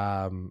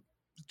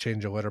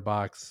 Change a litter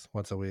box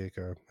once a week,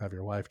 or have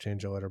your wife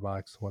change a litter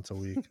box once a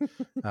week.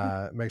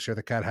 Make sure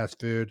the cat has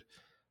food.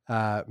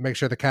 Make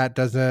sure the cat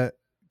doesn't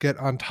get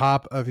on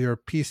top of your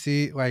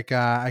PC. Like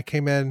I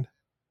came in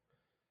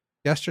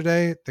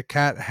yesterday, the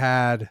cat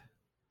had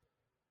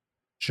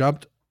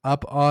jumped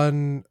up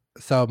on.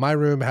 So my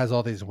room has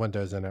all these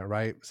windows in it,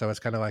 right? So it's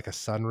kind of like a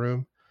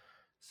sunroom.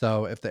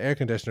 So if the air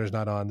conditioner is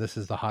not on, this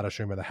is the hottest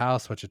room of the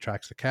house, which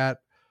attracts the cat.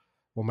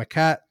 Well, my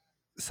cat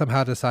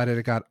somehow decided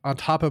it got on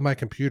top of my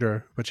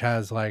computer, which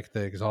has like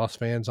the exhaust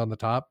fans on the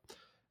top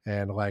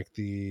and like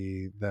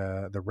the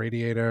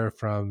radiator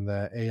from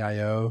the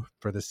AIO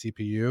for the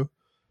CPU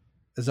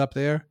is up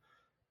there.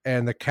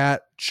 And the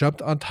cat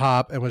jumped on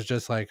top and was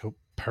just like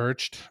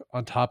perched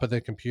on top of the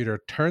computer,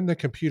 turned the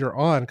computer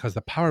on because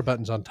the power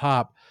button's on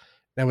top,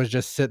 and was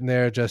just sitting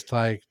there just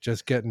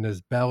getting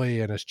his belly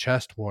and his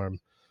chest warm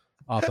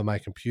off of my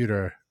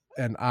computer.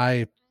 And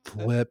I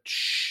flipped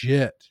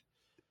shit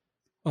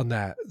on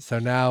that. So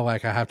now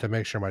like I have to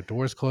make sure my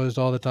door's closed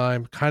all the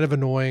time. Kind of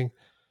annoying,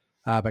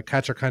 but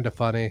cats are kind of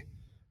funny.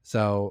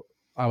 So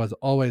I was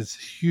always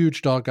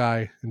huge dog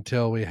guy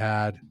until we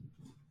had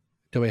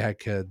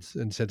kids,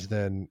 and since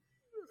then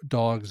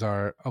dogs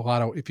are a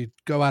lot of, if you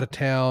go out of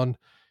town,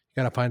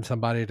 you got to find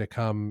somebody to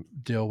come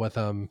deal with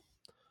them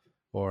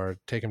or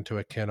take them to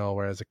a kennel.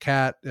 Whereas a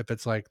cat, if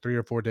it's like 3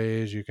 or 4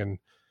 days, you can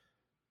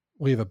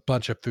leave a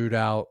bunch of food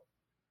out,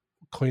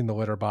 clean the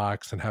litter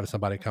box, and have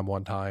somebody come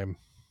one time,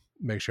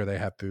 make sure they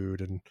have food,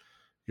 and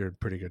you're in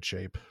pretty good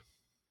shape.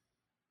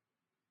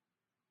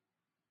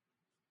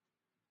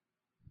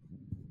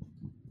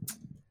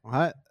 All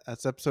right,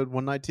 that's episode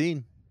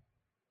 119.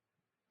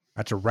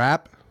 That's a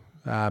wrap.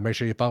 Make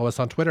sure you follow us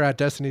on Twitter at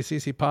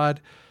DestinyCCPod.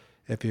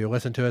 If you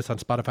listen to us on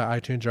Spotify,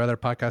 iTunes, or other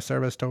podcast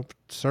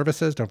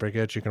services, don't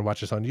forget you can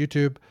watch us on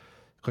YouTube.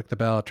 click the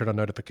bell, turn on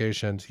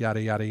notifications,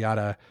 yada, yada,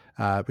 yada.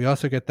 We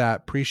also get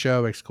that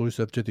pre-show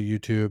exclusive to the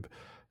YouTube.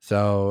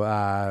 So,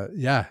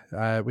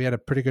 we had a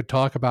pretty good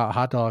talk about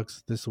hot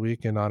dogs this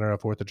week in honor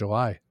of 4th of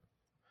July.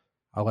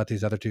 I'll let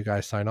these other two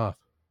guys sign off.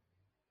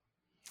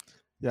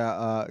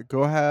 Yeah,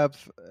 go have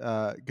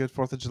good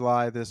 4th of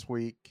July this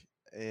week.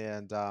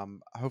 And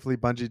hopefully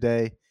Bungee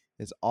Day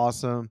is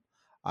awesome.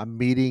 I'm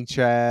meeting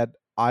Chad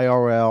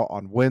IRL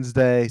on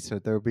Wednesday, so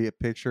there will be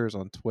pictures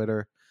on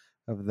Twitter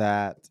of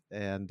that.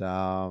 And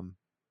have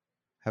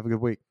a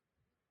good week.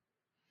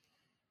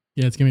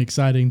 Yeah, it's gonna be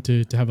exciting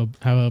to have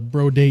a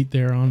bro date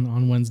there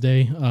on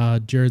Wednesday.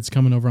 Jared's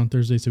coming over on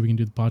Thursday, so we can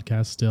do the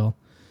podcast still.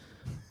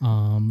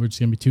 We're just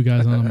gonna be two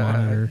guys on a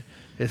monitor.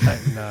 It's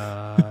like,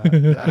 nah.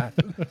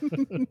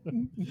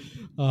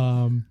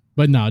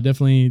 But no,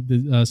 definitely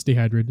stay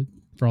hydrated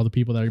for all the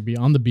people that are gonna be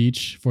on the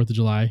beach 4th of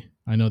July.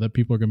 I know that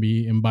people are gonna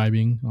be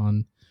imbibing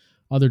on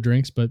other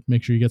drinks, but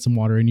make sure you get some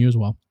water in you as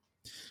well.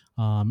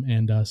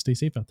 And stay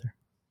safe out there.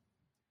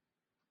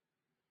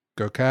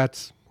 Go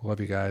Cats. Love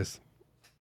you guys.